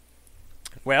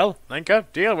 Well, Linka,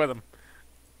 deal with him.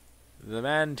 The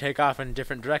men take off in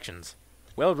different directions.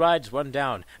 Will rides one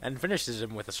down and finishes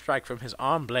him with a strike from his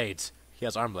arm blades. He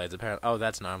has arm blades, apparently. Oh,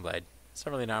 that's an arm blade. It's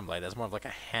not really an arm blade. That's more of like a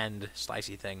hand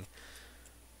slicey thing.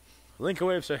 Linka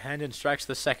waves her hand and strikes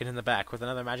the second in the back with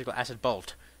another magical acid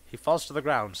bolt. He falls to the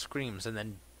ground, screams, and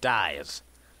then dies.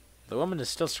 The woman is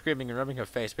still screaming and rubbing her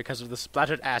face because of the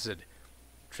splattered acid.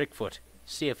 Trickfoot,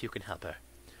 see if you can help her.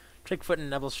 Trickfoot and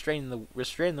Nebel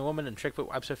restrain the woman, and Trickfoot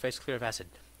wipes her face clear of acid.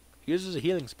 He uses a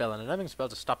healing spell and a numbing spell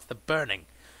to stop the burning.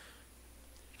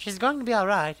 She's going to be all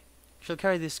right. She'll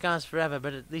carry these scars forever,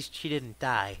 but at least she didn't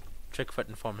die, Trickfoot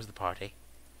informs the party.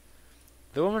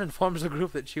 The woman informs the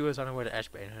group that she was on her way to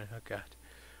Ashbane. Oh, God.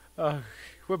 Oh,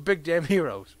 we're big damn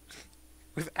heroes.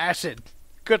 With acid.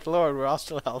 Good Lord, we're all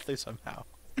still healthy somehow.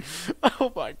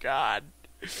 Oh, my God.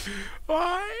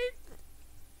 Why?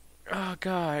 Oh,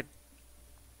 God.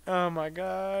 Oh, my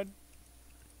God.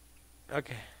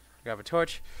 Okay. Grab a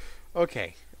torch.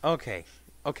 Okay.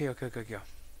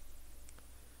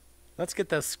 Let's get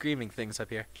those screaming things up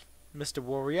here. Mr.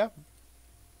 Warrior.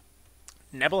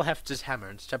 Nebel hefts his hammer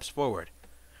and steps forward.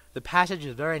 The passage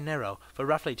is very narrow, for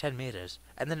roughly 10 meters,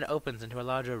 and then it opens into a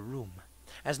larger room.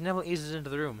 As Nebel eases into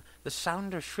the room, the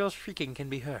sound of shrill shrieking can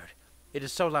be heard. It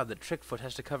is so loud that Trickfoot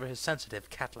has to cover his sensitive,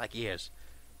 cat-like ears.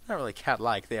 Not really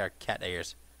cat-like, they are cat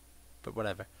ears. But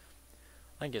whatever.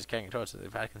 Link is carrying a torch so the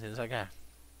Vatican seems like, why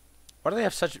do they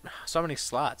have so many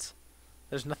slots?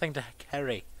 There's nothing to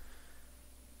carry.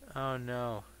 Oh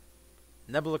no.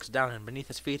 Nebel looks down, and beneath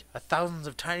his feet are thousands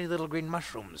of tiny little green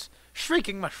mushrooms.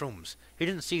 Shrieking mushrooms! He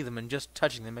didn't see them, and just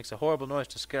touching them makes a horrible noise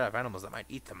to scare off animals that might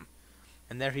eat them.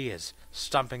 And there he is,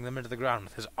 stomping them into the ground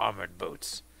with his armored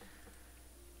boots.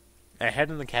 Ahead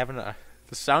in the cavern,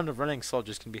 the sound of running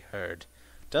soldiers can be heard.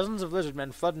 Dozens of lizard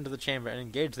men flood into the chamber and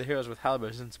engage the heroes with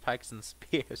halberds, pikes, and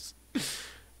spears.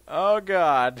 Oh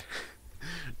God!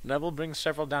 Nebel brings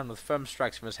several down with firm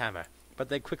strikes from his hammer, but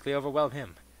they quickly overwhelm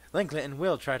him. Linka and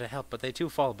Will try to help, but they too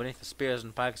fall beneath the spears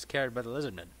and pikes carried by the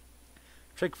lizardmen.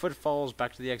 Trickfoot falls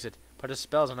back to the exit, but his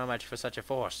spells are no match for such a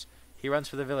force. He runs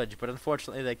for the village, but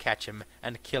unfortunately they catch him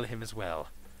and kill him as well.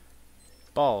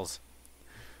 Balls.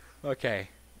 Okay.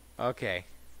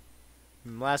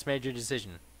 Last major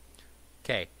decision.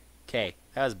 Okay. That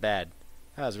was bad.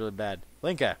 That was really bad.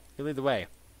 Linka, you lead the way.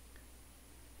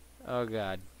 Oh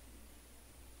God.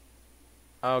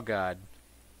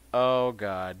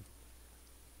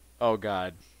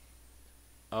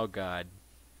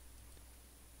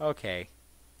 Okay.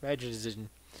 Major decision.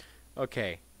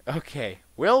 Okay.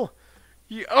 Will?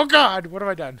 Oh God! What have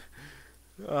I done?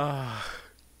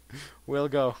 Will,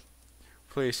 go.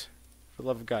 Please. For the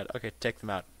love of God. Okay, take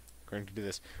them out. I'm going to do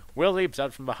this. Will leaps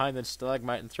out from behind the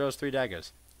stalagmite and throws 3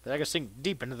 daggers. The daggers sink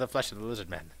deep into the flesh of the lizard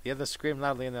men. The others scream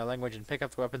loudly in their language and pick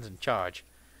up the weapons and charge.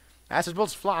 Acid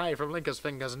bolts fly from Linka's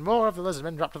fingers, and more of the lizard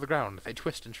men drop to the ground. They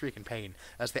twist and shriek in pain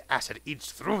as the acid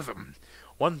eats through them.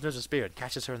 One throws a spear and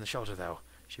catches her in the shoulder, though.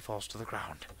 She falls to the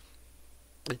ground.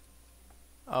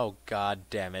 Oh, God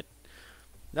damn it.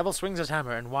 Nebel swings his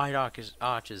hammer, and wide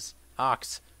arcs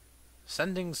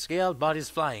sending scaled bodies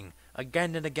flying.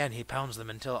 Again and again he pounds them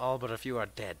until all but a few are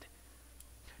dead.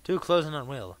 Two close in on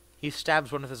Will. He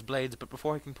stabs one with his blades, but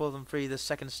before he can pull them free, the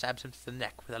second stabs him to the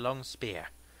neck with a long spear.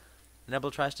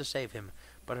 Nebel tries to save him,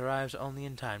 but arrives only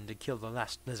in time to kill the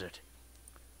last lizard.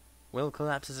 Will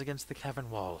collapses against the cavern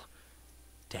wall,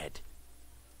 dead.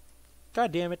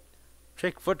 God damn it.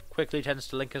 Trickfoot quickly tends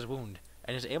to link his wound,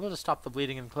 and is able to stop the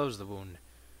bleeding and close the wound.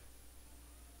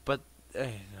 But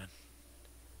the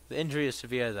injury is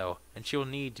severe, though, and she will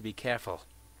need to be careful.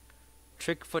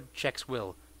 Trickfoot checks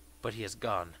Will, but he is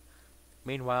gone.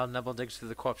 Meanwhile, Nebel digs through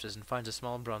the corpses and finds a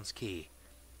small bronze key.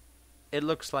 It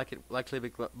looks like it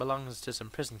likely belongs to some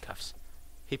prison cuffs.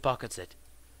 He pockets it.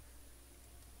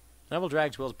 Nebel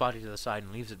drags Will's body to the side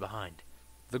and leaves it behind.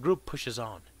 The group pushes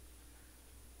on.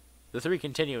 The three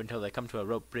continue until they come to a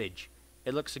rope bridge.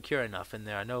 It looks secure enough, and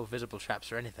there are no visible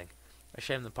traps or anything. A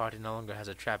shame the party no longer has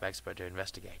a trap expert to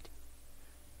investigate.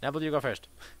 Nebel, you go first.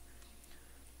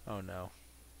 Oh no.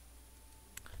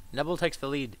 Nebel takes the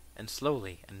lead and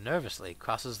slowly and nervously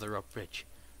crosses the rope bridge.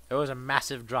 There was a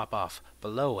massive drop-off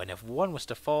below, and if one was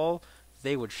to fall,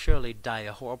 they would surely die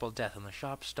a horrible death on the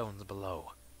sharp stones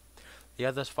below. The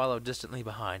others followed distantly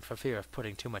behind for fear of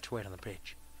putting too much weight on the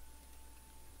bridge.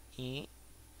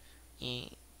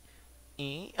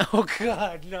 Oh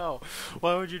God, no!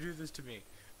 Why would you do this to me?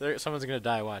 Someone's gonna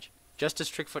die, watch. Just as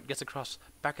Trickfoot gets across,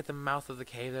 back at the mouth of the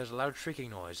cave, there's a loud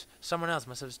shrieking noise. Someone else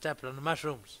must have stepped on the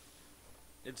mushrooms.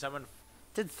 Did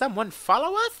someone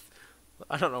follow us?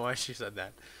 I don't know why she said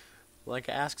that.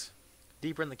 Lenka asks.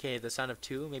 Deeper in the cave, the sound of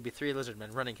 2, maybe 3 lizard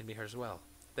men running can be heard as well.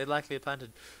 They likely planned to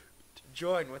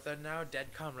join with their now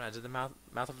dead comrades in the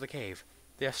mouth of the cave.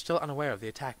 They are still unaware of the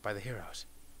attack by the heroes.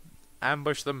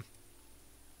 Ambush them.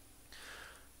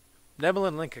 Nebel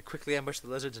and Lenka quickly ambush the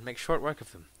lizards and make short work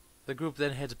of them. The group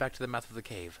then heads back to the mouth of the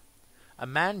cave. A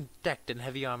man decked in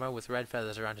heavy armor with red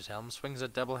feathers around his helm swings a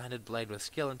double-handed blade with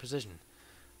skill and precision.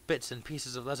 Bits and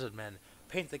pieces of lizard men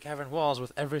paint the cavern walls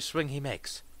with every swing he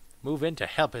makes. Move in to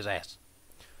help his ass.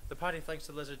 The party flanks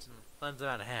the lizards and lends them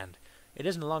out a hand. It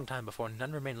isn't a long time before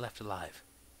none remain left alive.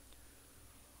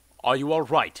 Are you all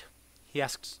right? He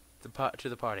asks to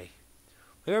the party.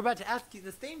 We were about to ask you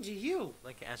the same to you,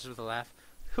 Lincoln answers with a laugh.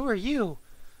 Who are you?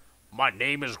 My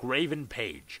name is Graven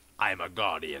Page. I am a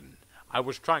guardian. I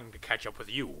was trying to catch up with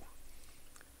you.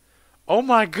 Oh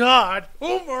my God!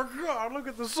 Oh my God! Look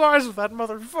at the size of that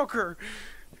motherfucker!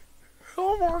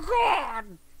 Oh my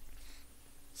God!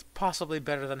 It's possibly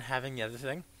better than having the other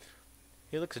thing.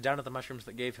 He looks down at the mushrooms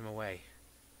that gave him away.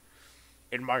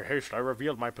 In my haste, I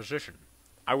revealed my position.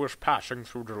 I was passing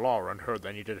through Delar and heard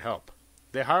they needed help.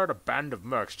 They hired a band of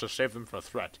mercs to save them from a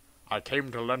threat. I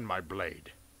came to lend my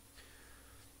blade.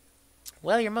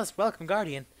 Well, you're most welcome,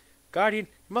 Guardian. You're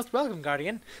most welcome,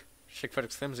 Guardian. Trickfoot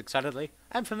exclaims excitedly.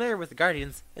 I'm familiar with the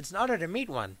Guardians. It's an honor to meet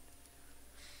one.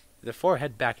 The four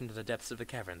head back into the depths of the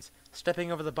caverns, stepping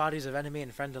over the bodies of enemy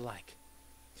and friend alike.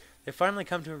 They finally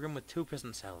come to a room with 2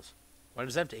 prison cells. One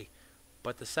is empty,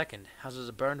 but the second houses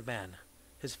a burned man.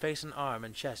 His face and arm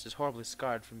and chest is horribly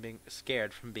scared from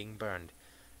being burned.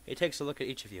 He takes a look at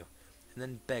each of you, and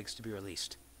then begs to be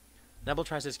released. Nebel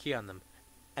tries his key on them,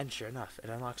 and sure enough, it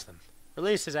unlocks them.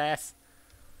 Release his ass!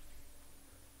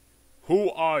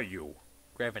 Who are you?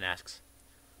 Graven asks.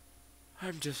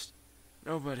 I'm just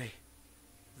nobody.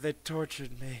 They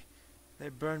tortured me. They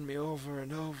burned me over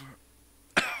and over.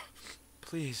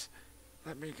 Please,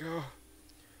 let me go.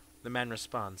 The man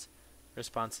responds,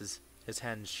 his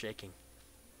hands shaking.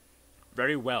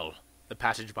 Very well. The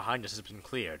passage behind us has been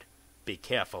cleared. Be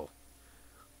careful.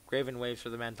 Graven waves for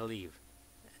the man to leave,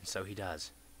 and so he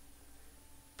does.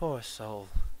 Poor soul.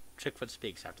 Trickfoot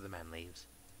speaks after the man leaves.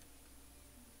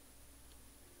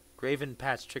 Graven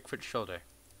pats Trickfoot's shoulder.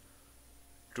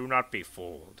 Do not be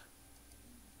fooled.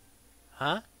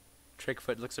 Huh?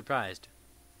 Trickfoot looks surprised.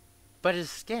 But his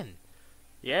skin.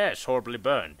 Yes, horribly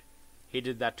burned. He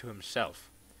did that to himself.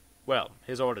 Well,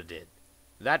 his order did.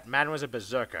 That man was a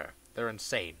berserker. They're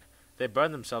insane. They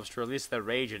burn themselves to release their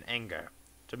rage and anger,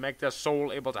 to make their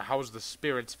soul able to house the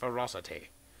spirit's ferocity.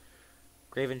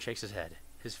 Graven shakes his head,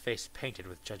 his face painted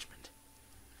with judgment.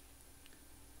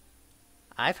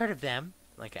 I've heard of them,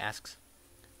 Lenka asks.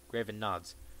 Graven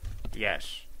nods.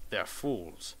 Yes, they're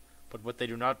fools. But what they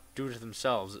do to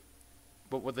themselves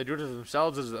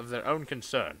is of their own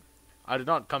concern. I did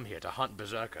not come here to hunt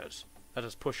berserkers. Let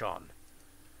us push on.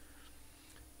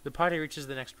 The party reaches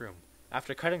the next room.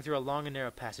 After cutting through a long and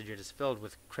narrow passage, it is filled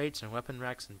with crates and weapon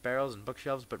racks and barrels and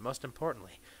bookshelves, but most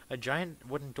importantly, a giant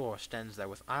wooden door stands there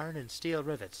with iron and steel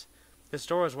rivets. This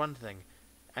door is one thing,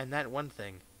 and that one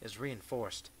thing is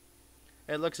reinforced.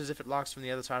 It looks as if it locks from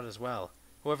the other side as well.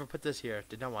 Whoever put this here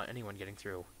did not want anyone getting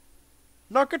through.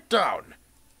 Knock it down!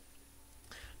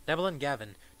 Nebel and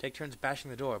Gavin take turns bashing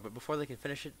the door, but before they can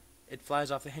finish it, it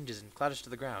flies off the hinges and clatters to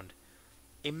the ground.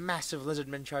 A massive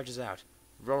lizardman charges out,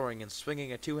 roaring and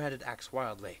swinging a two-handed axe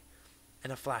wildly.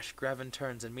 In a flash, Gavin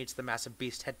turns and meets the massive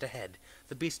beast head to head.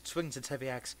 The beast swings its heavy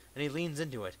axe, and he leans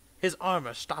into it. His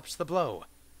armor stops the blow.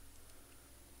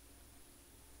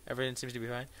 Everything seems to be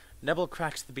fine. Nebel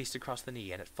cracks the beast across the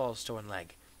knee, and it falls to one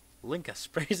leg. Linka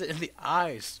sprays it in the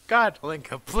eyes. God,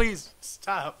 Linka, please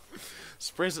stop.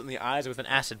 Sprays it in the eyes with an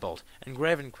acid bolt, and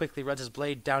Gavin quickly runs his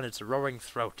blade down its roaring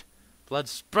throat. Blood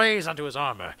sprays onto his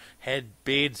armor, head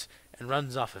beads, and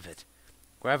runs off of it.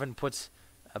 Gavin puts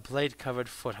a blade-covered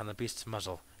foot on the beast's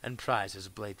muzzle, and pries his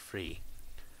blade free.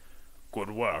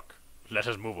 Good work. Let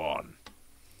us move on.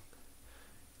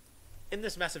 In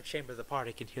this massive chamber, the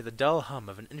party can hear the dull hum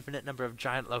of an infinite number of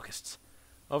giant locusts.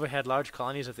 Overhead, large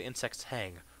colonies of the insects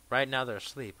hang. Right now they're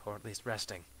asleep, or at least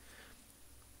resting.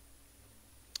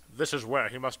 This is where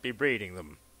he must be breeding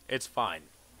them. It's fine.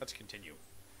 Let's continue.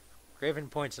 Gavin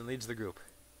points and leads the group.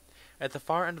 At the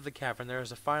far end of the cavern there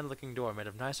is a fine-looking door made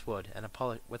of nice wood and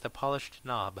with a polished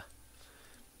knob.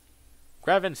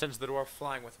 Gavin sends the door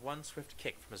flying with one swift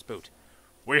kick from his boot.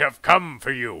 We have come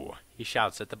for you, He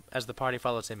shouts as the party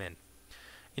follows him in.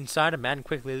 Inside, a man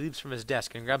quickly leaps from his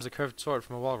desk and grabs a curved sword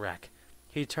from a wall rack.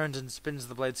 He turns and spins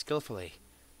the blade skillfully.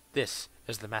 This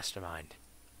is the mastermind.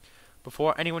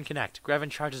 Before anyone can act, Gavin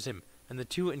charges him, and the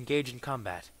two engage in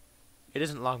combat. It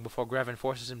isn't long before Gavin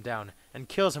forces him down and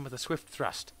kills him with a swift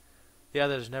thrust. The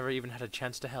others never even had a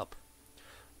chance to help.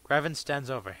 Gavin stands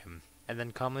over him, and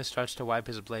then calmly starts to wipe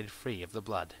his blade free of the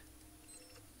blood.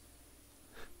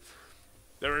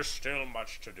 There is still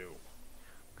much to do.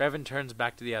 Gavin turns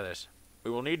back to the others.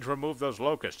 We will need to remove those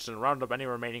locusts and round up any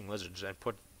remaining lizards and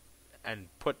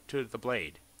put to the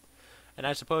blade. And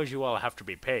I suppose you all have to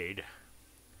be paid.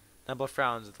 Nebel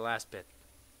frowns at the last bit.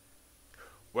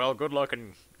 Well, good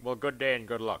day and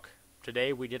good luck.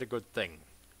 Today we did a good thing.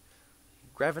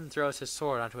 Gavin throws his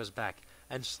sword onto his back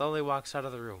and slowly walks out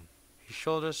of the room, his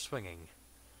shoulders swinging.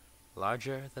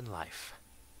 Larger than life.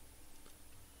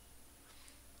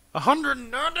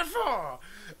 194!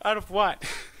 Out of what?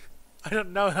 I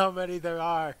don't know how many there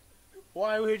are.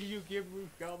 Why would you give me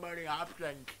so many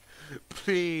options?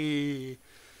 Please.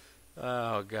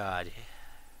 Oh, God.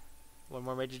 One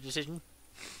more major decision?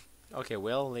 Okay,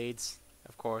 Will leads,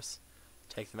 of course.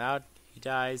 Take them out. He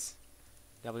dies.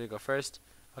 W go first.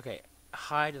 Okay,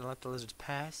 hide and let the lizards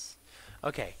pass.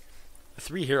 Okay, the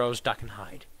three heroes duck and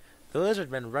hide. The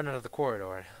lizardmen run out of the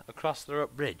corridor, across the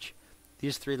rope bridge.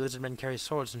 These three lizardmen carry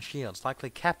swords and shields, likely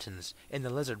captains in the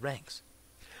lizard ranks.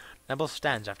 Nebel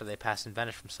stands after they pass and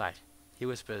vanish from sight. He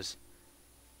whispers,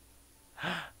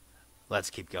 "Let's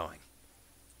keep going,"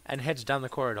 and heads down the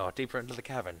corridor, deeper into the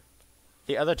cavern.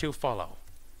 The other two follow.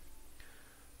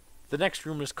 The next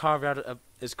room is carved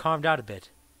out a bit.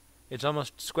 It's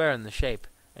almost square in the shape,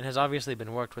 and has obviously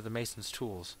been worked with a mason's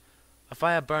tools. A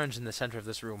fire burns in the center of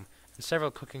this room, and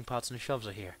several cooking pots and shelves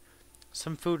are here.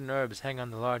 Some food and herbs hang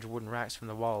on the large wooden racks from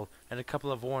the wall, and a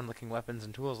couple of worn-looking weapons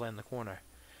and tools lay in the corner.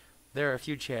 There are a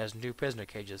few chairs and two prisoner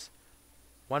cages.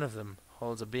 One of them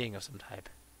holds a being of some type,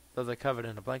 though they're covered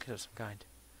in a blanket of some kind.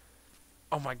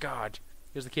 Oh my God!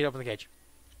 Here's the key to open the cage.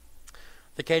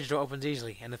 The cage door opens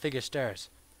easily, and the figure stirs.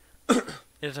 It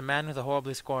is a man with a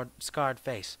horribly scarred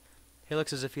face. He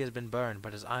looks as if he has been burned,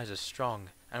 but his eyes are strong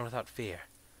and without fear.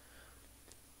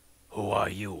 "Who are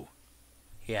you?"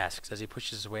 he asks as he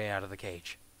pushes his way out of the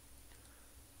cage.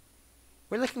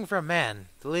 "We're looking for a man,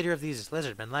 the leader of these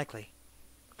lizardmen, likely,"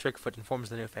 Trickfoot informs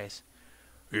the new face.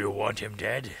 "You want him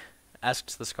dead?"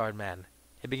 asks the scarred man.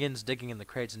 He begins digging in the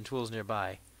crates and tools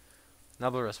nearby.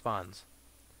 Nebel responds.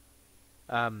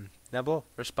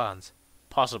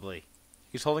 Possibly.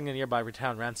 He's holding a nearby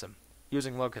town ransom,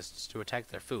 using locusts to attack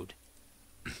their food.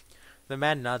 The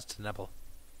man nods to Nebel.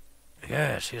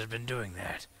 "Yes, he has been doing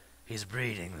that. He's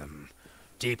breeding them,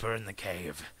 deeper in the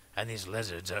cave, and these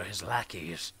lizards are his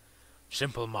lackeys.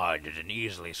 Simple-minded and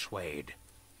easily swayed."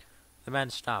 The man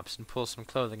stops and pulls some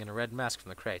clothing and a red mask from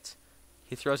the crates.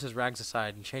 He throws his rags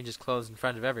aside and changes clothes in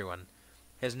front of everyone.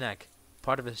 His neck,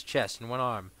 part of his chest, and one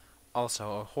arm,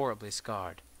 also are horribly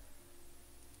scarred.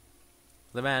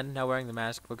 The man, now wearing the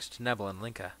mask, looks to Nebel and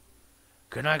Linka.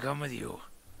 "Can I come with you?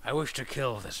 I wish to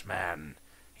kill this man.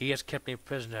 He has kept me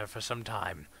prisoner for some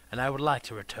time, and I would like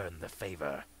to return the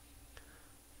favor."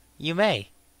 "You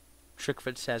may,"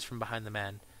 Trickfoot says from behind the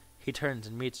man. He turns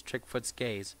and meets Trickfoot's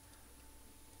gaze.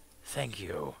 "Thank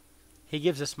you." He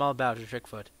gives a small bow to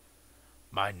Trickfoot.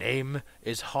 "My name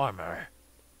is Harmer.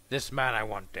 This man I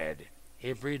want dead.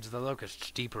 He breeds the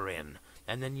locusts deeper in,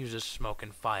 and then uses smoke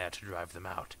and fire to drive them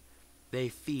out. They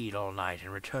feed all night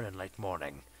and return in late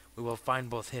morning. We will find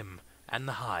both him and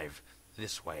the hive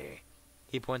this way.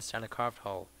 He points down a carved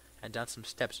hole and down some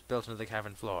steps built into the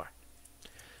cavern floor.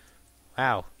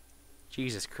 Wow.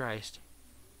 Jesus Christ.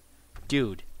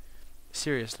 Dude.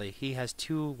 Seriously, he has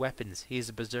 2 weapons. He's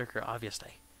a berserker,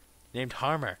 obviously. Named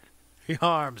Harmer. He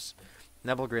harms.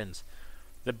 Nebel grins.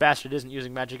 The bastard isn't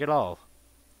using magic at all.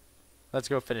 Let's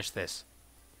go finish this.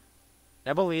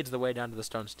 Nebel leads the way down to the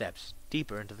stone steps,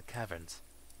 deeper into the caverns.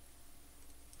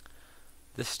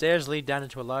 The stairs lead down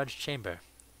into a large chamber.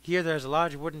 Here there is a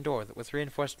large wooden door with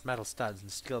reinforced metal studs and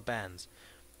steel bands.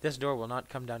 This door will not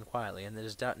come down quietly, and it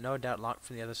is no doubt locked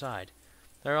from the other side.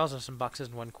 There are also some boxes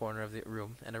in one corner of the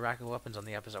room, and a rack of weapons on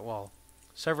the opposite wall.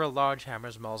 Several large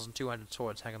hammers, mauls, and 200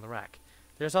 swords hang on the rack.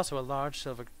 There is also a large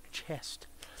silver chest.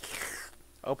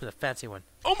 Open the fancy one.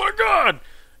 Oh my god!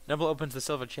 Nebel opens the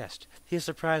silver chest. He is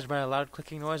surprised by a loud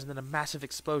clicking noise and then a massive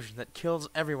explosion that kills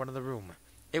everyone in the room.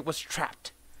 It was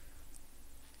trapped.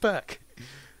 Fuck.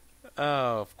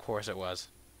 Oh, of course it was.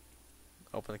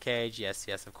 Open the cage. Yes,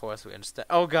 of course we understand.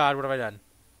 Oh god, what have I done?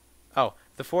 Oh,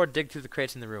 the 4 dig through the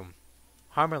crates in the room.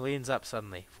 Harmer leans up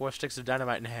suddenly, 4 sticks of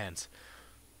dynamite in hands.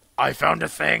 I found a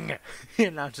thing! He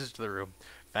announces to the room.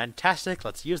 Fantastic,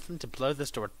 let's use them to blow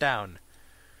this door down.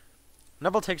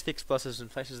 Nebel takes the explosives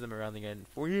and places them around the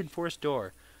reinforced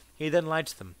door. He then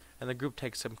lights them, and the group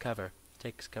takes cover.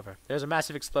 There's a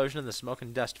massive explosion, and the smoke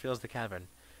and dust fills the cavern.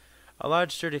 A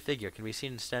large, sturdy figure can be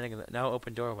seen standing in the now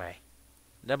open doorway.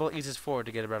 Nebel eases forward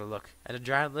to get a better look, and a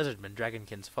giant lizardman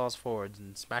dragonkin falls forward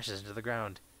and smashes into the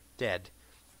ground, dead.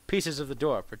 Pieces of the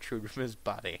door protrude from his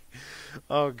body.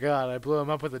 Oh god, I blew him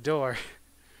up with the door.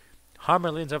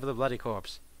 Harmer leans over the bloody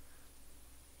corpse.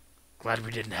 Glad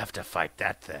we didn't have to fight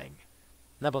that thing.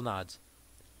 Nebel nods.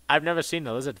 I've never seen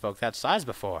a lizard folk that size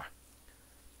before.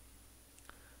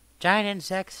 Giant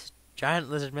insects. Giant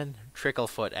lizardman,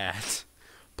 Tricklefoot adds,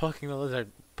 poking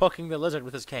the lizard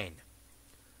with his cane.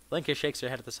 Linka shakes her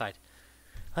head at the sight.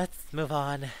 Let's move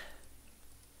on.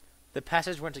 The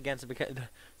passage once again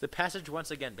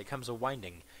becomes a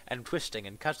winding and twisting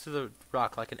and cuts through the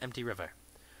rock like an empty river.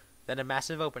 Then a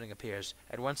massive opening appears,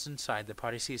 and once inside the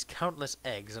party sees countless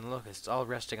eggs and locusts all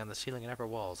resting on the ceiling and upper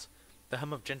walls. The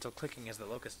hum of gentle clicking as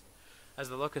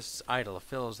the locust's idol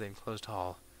fills the enclosed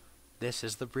hall. This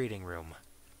is the breeding room.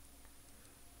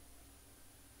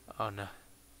 Oh no.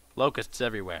 Locusts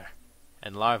everywhere.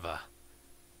 And larvae.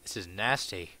 This is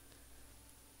nasty.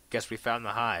 Guess we found the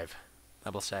hive,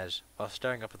 Nebel says, while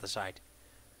staring up at the sight.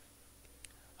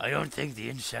 I don't think the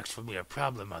insects will be a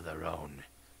problem on their own.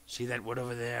 See that wood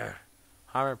over there?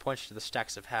 Harmer points to the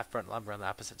stacks of half-burnt lumber on the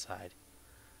opposite side.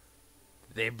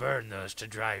 They burn those to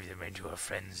drive them into a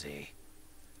frenzy.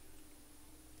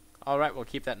 All right, we'll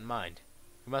keep that in mind.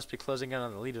 We must be closing in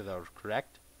on the leader, though,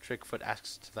 correct? Trickfoot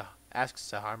asks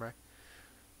to Harmer.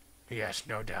 Yes,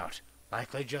 no doubt.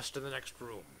 Likely just in the next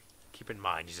room. Keep in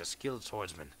mind, he's a skilled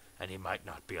swordsman, and he might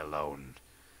not be alone.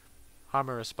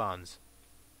 Harmer responds.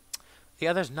 The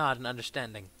others nod in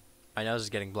understanding. My nose is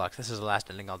getting blocked. This is the last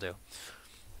ending I'll do.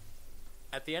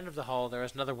 At the end of the hall, there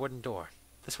is another wooden door.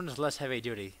 This one is less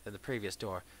heavy-duty than the previous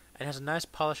door, and has a nice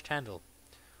polished handle.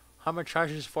 Harmer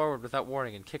charges forward without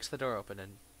warning and kicks the door open,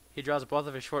 and he draws both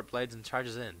of his short blades and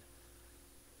charges in.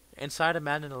 Inside, a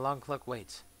man in a long cloak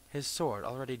waits, his sword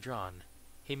already drawn.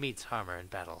 He meets Harmer in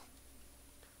battle.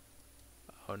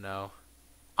 Oh no.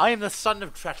 I am the son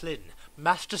of Tratlin,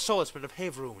 master swordsman of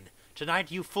Haveroon.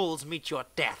 Tonight you fools meet your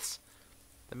deaths.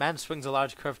 The man swings a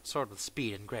large curved sword with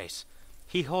speed and grace.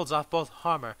 He holds off both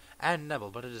Harmer and Nebel,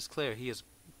 but it is clear he is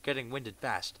getting winded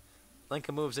fast.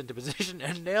 Linka moves into position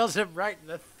and nails him right in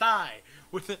the thigh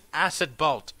with an acid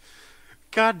bolt.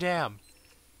 God damn.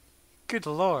 Good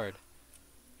lord.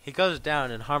 He goes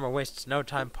down, and Harmer wastes no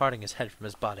time parting his head from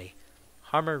his body.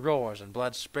 Harmer roars and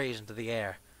blood sprays into the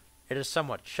air. It is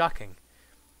somewhat shocking.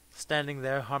 Standing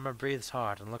there, Harmer breathes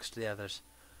hard and looks to the others.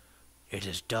 It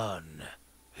is done.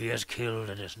 He is killed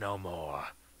and is no more.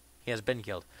 He has been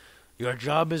killed. Your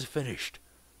job is finished,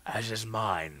 as is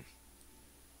mine.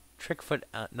 Trickfoot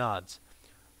nods.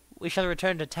 We shall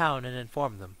return to town and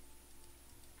inform them.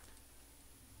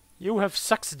 You have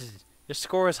succeeded. Your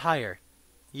score is higher.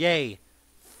 Yay.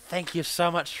 Thank you so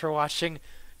much for watching.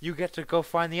 You get to go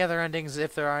find the other endings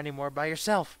if there are any more by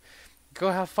yourself.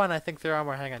 Go have fun. I think there are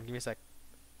more. Hang on, give me a sec.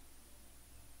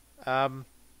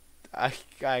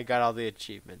 I got all the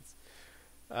achievements.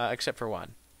 Except for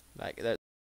one. Like that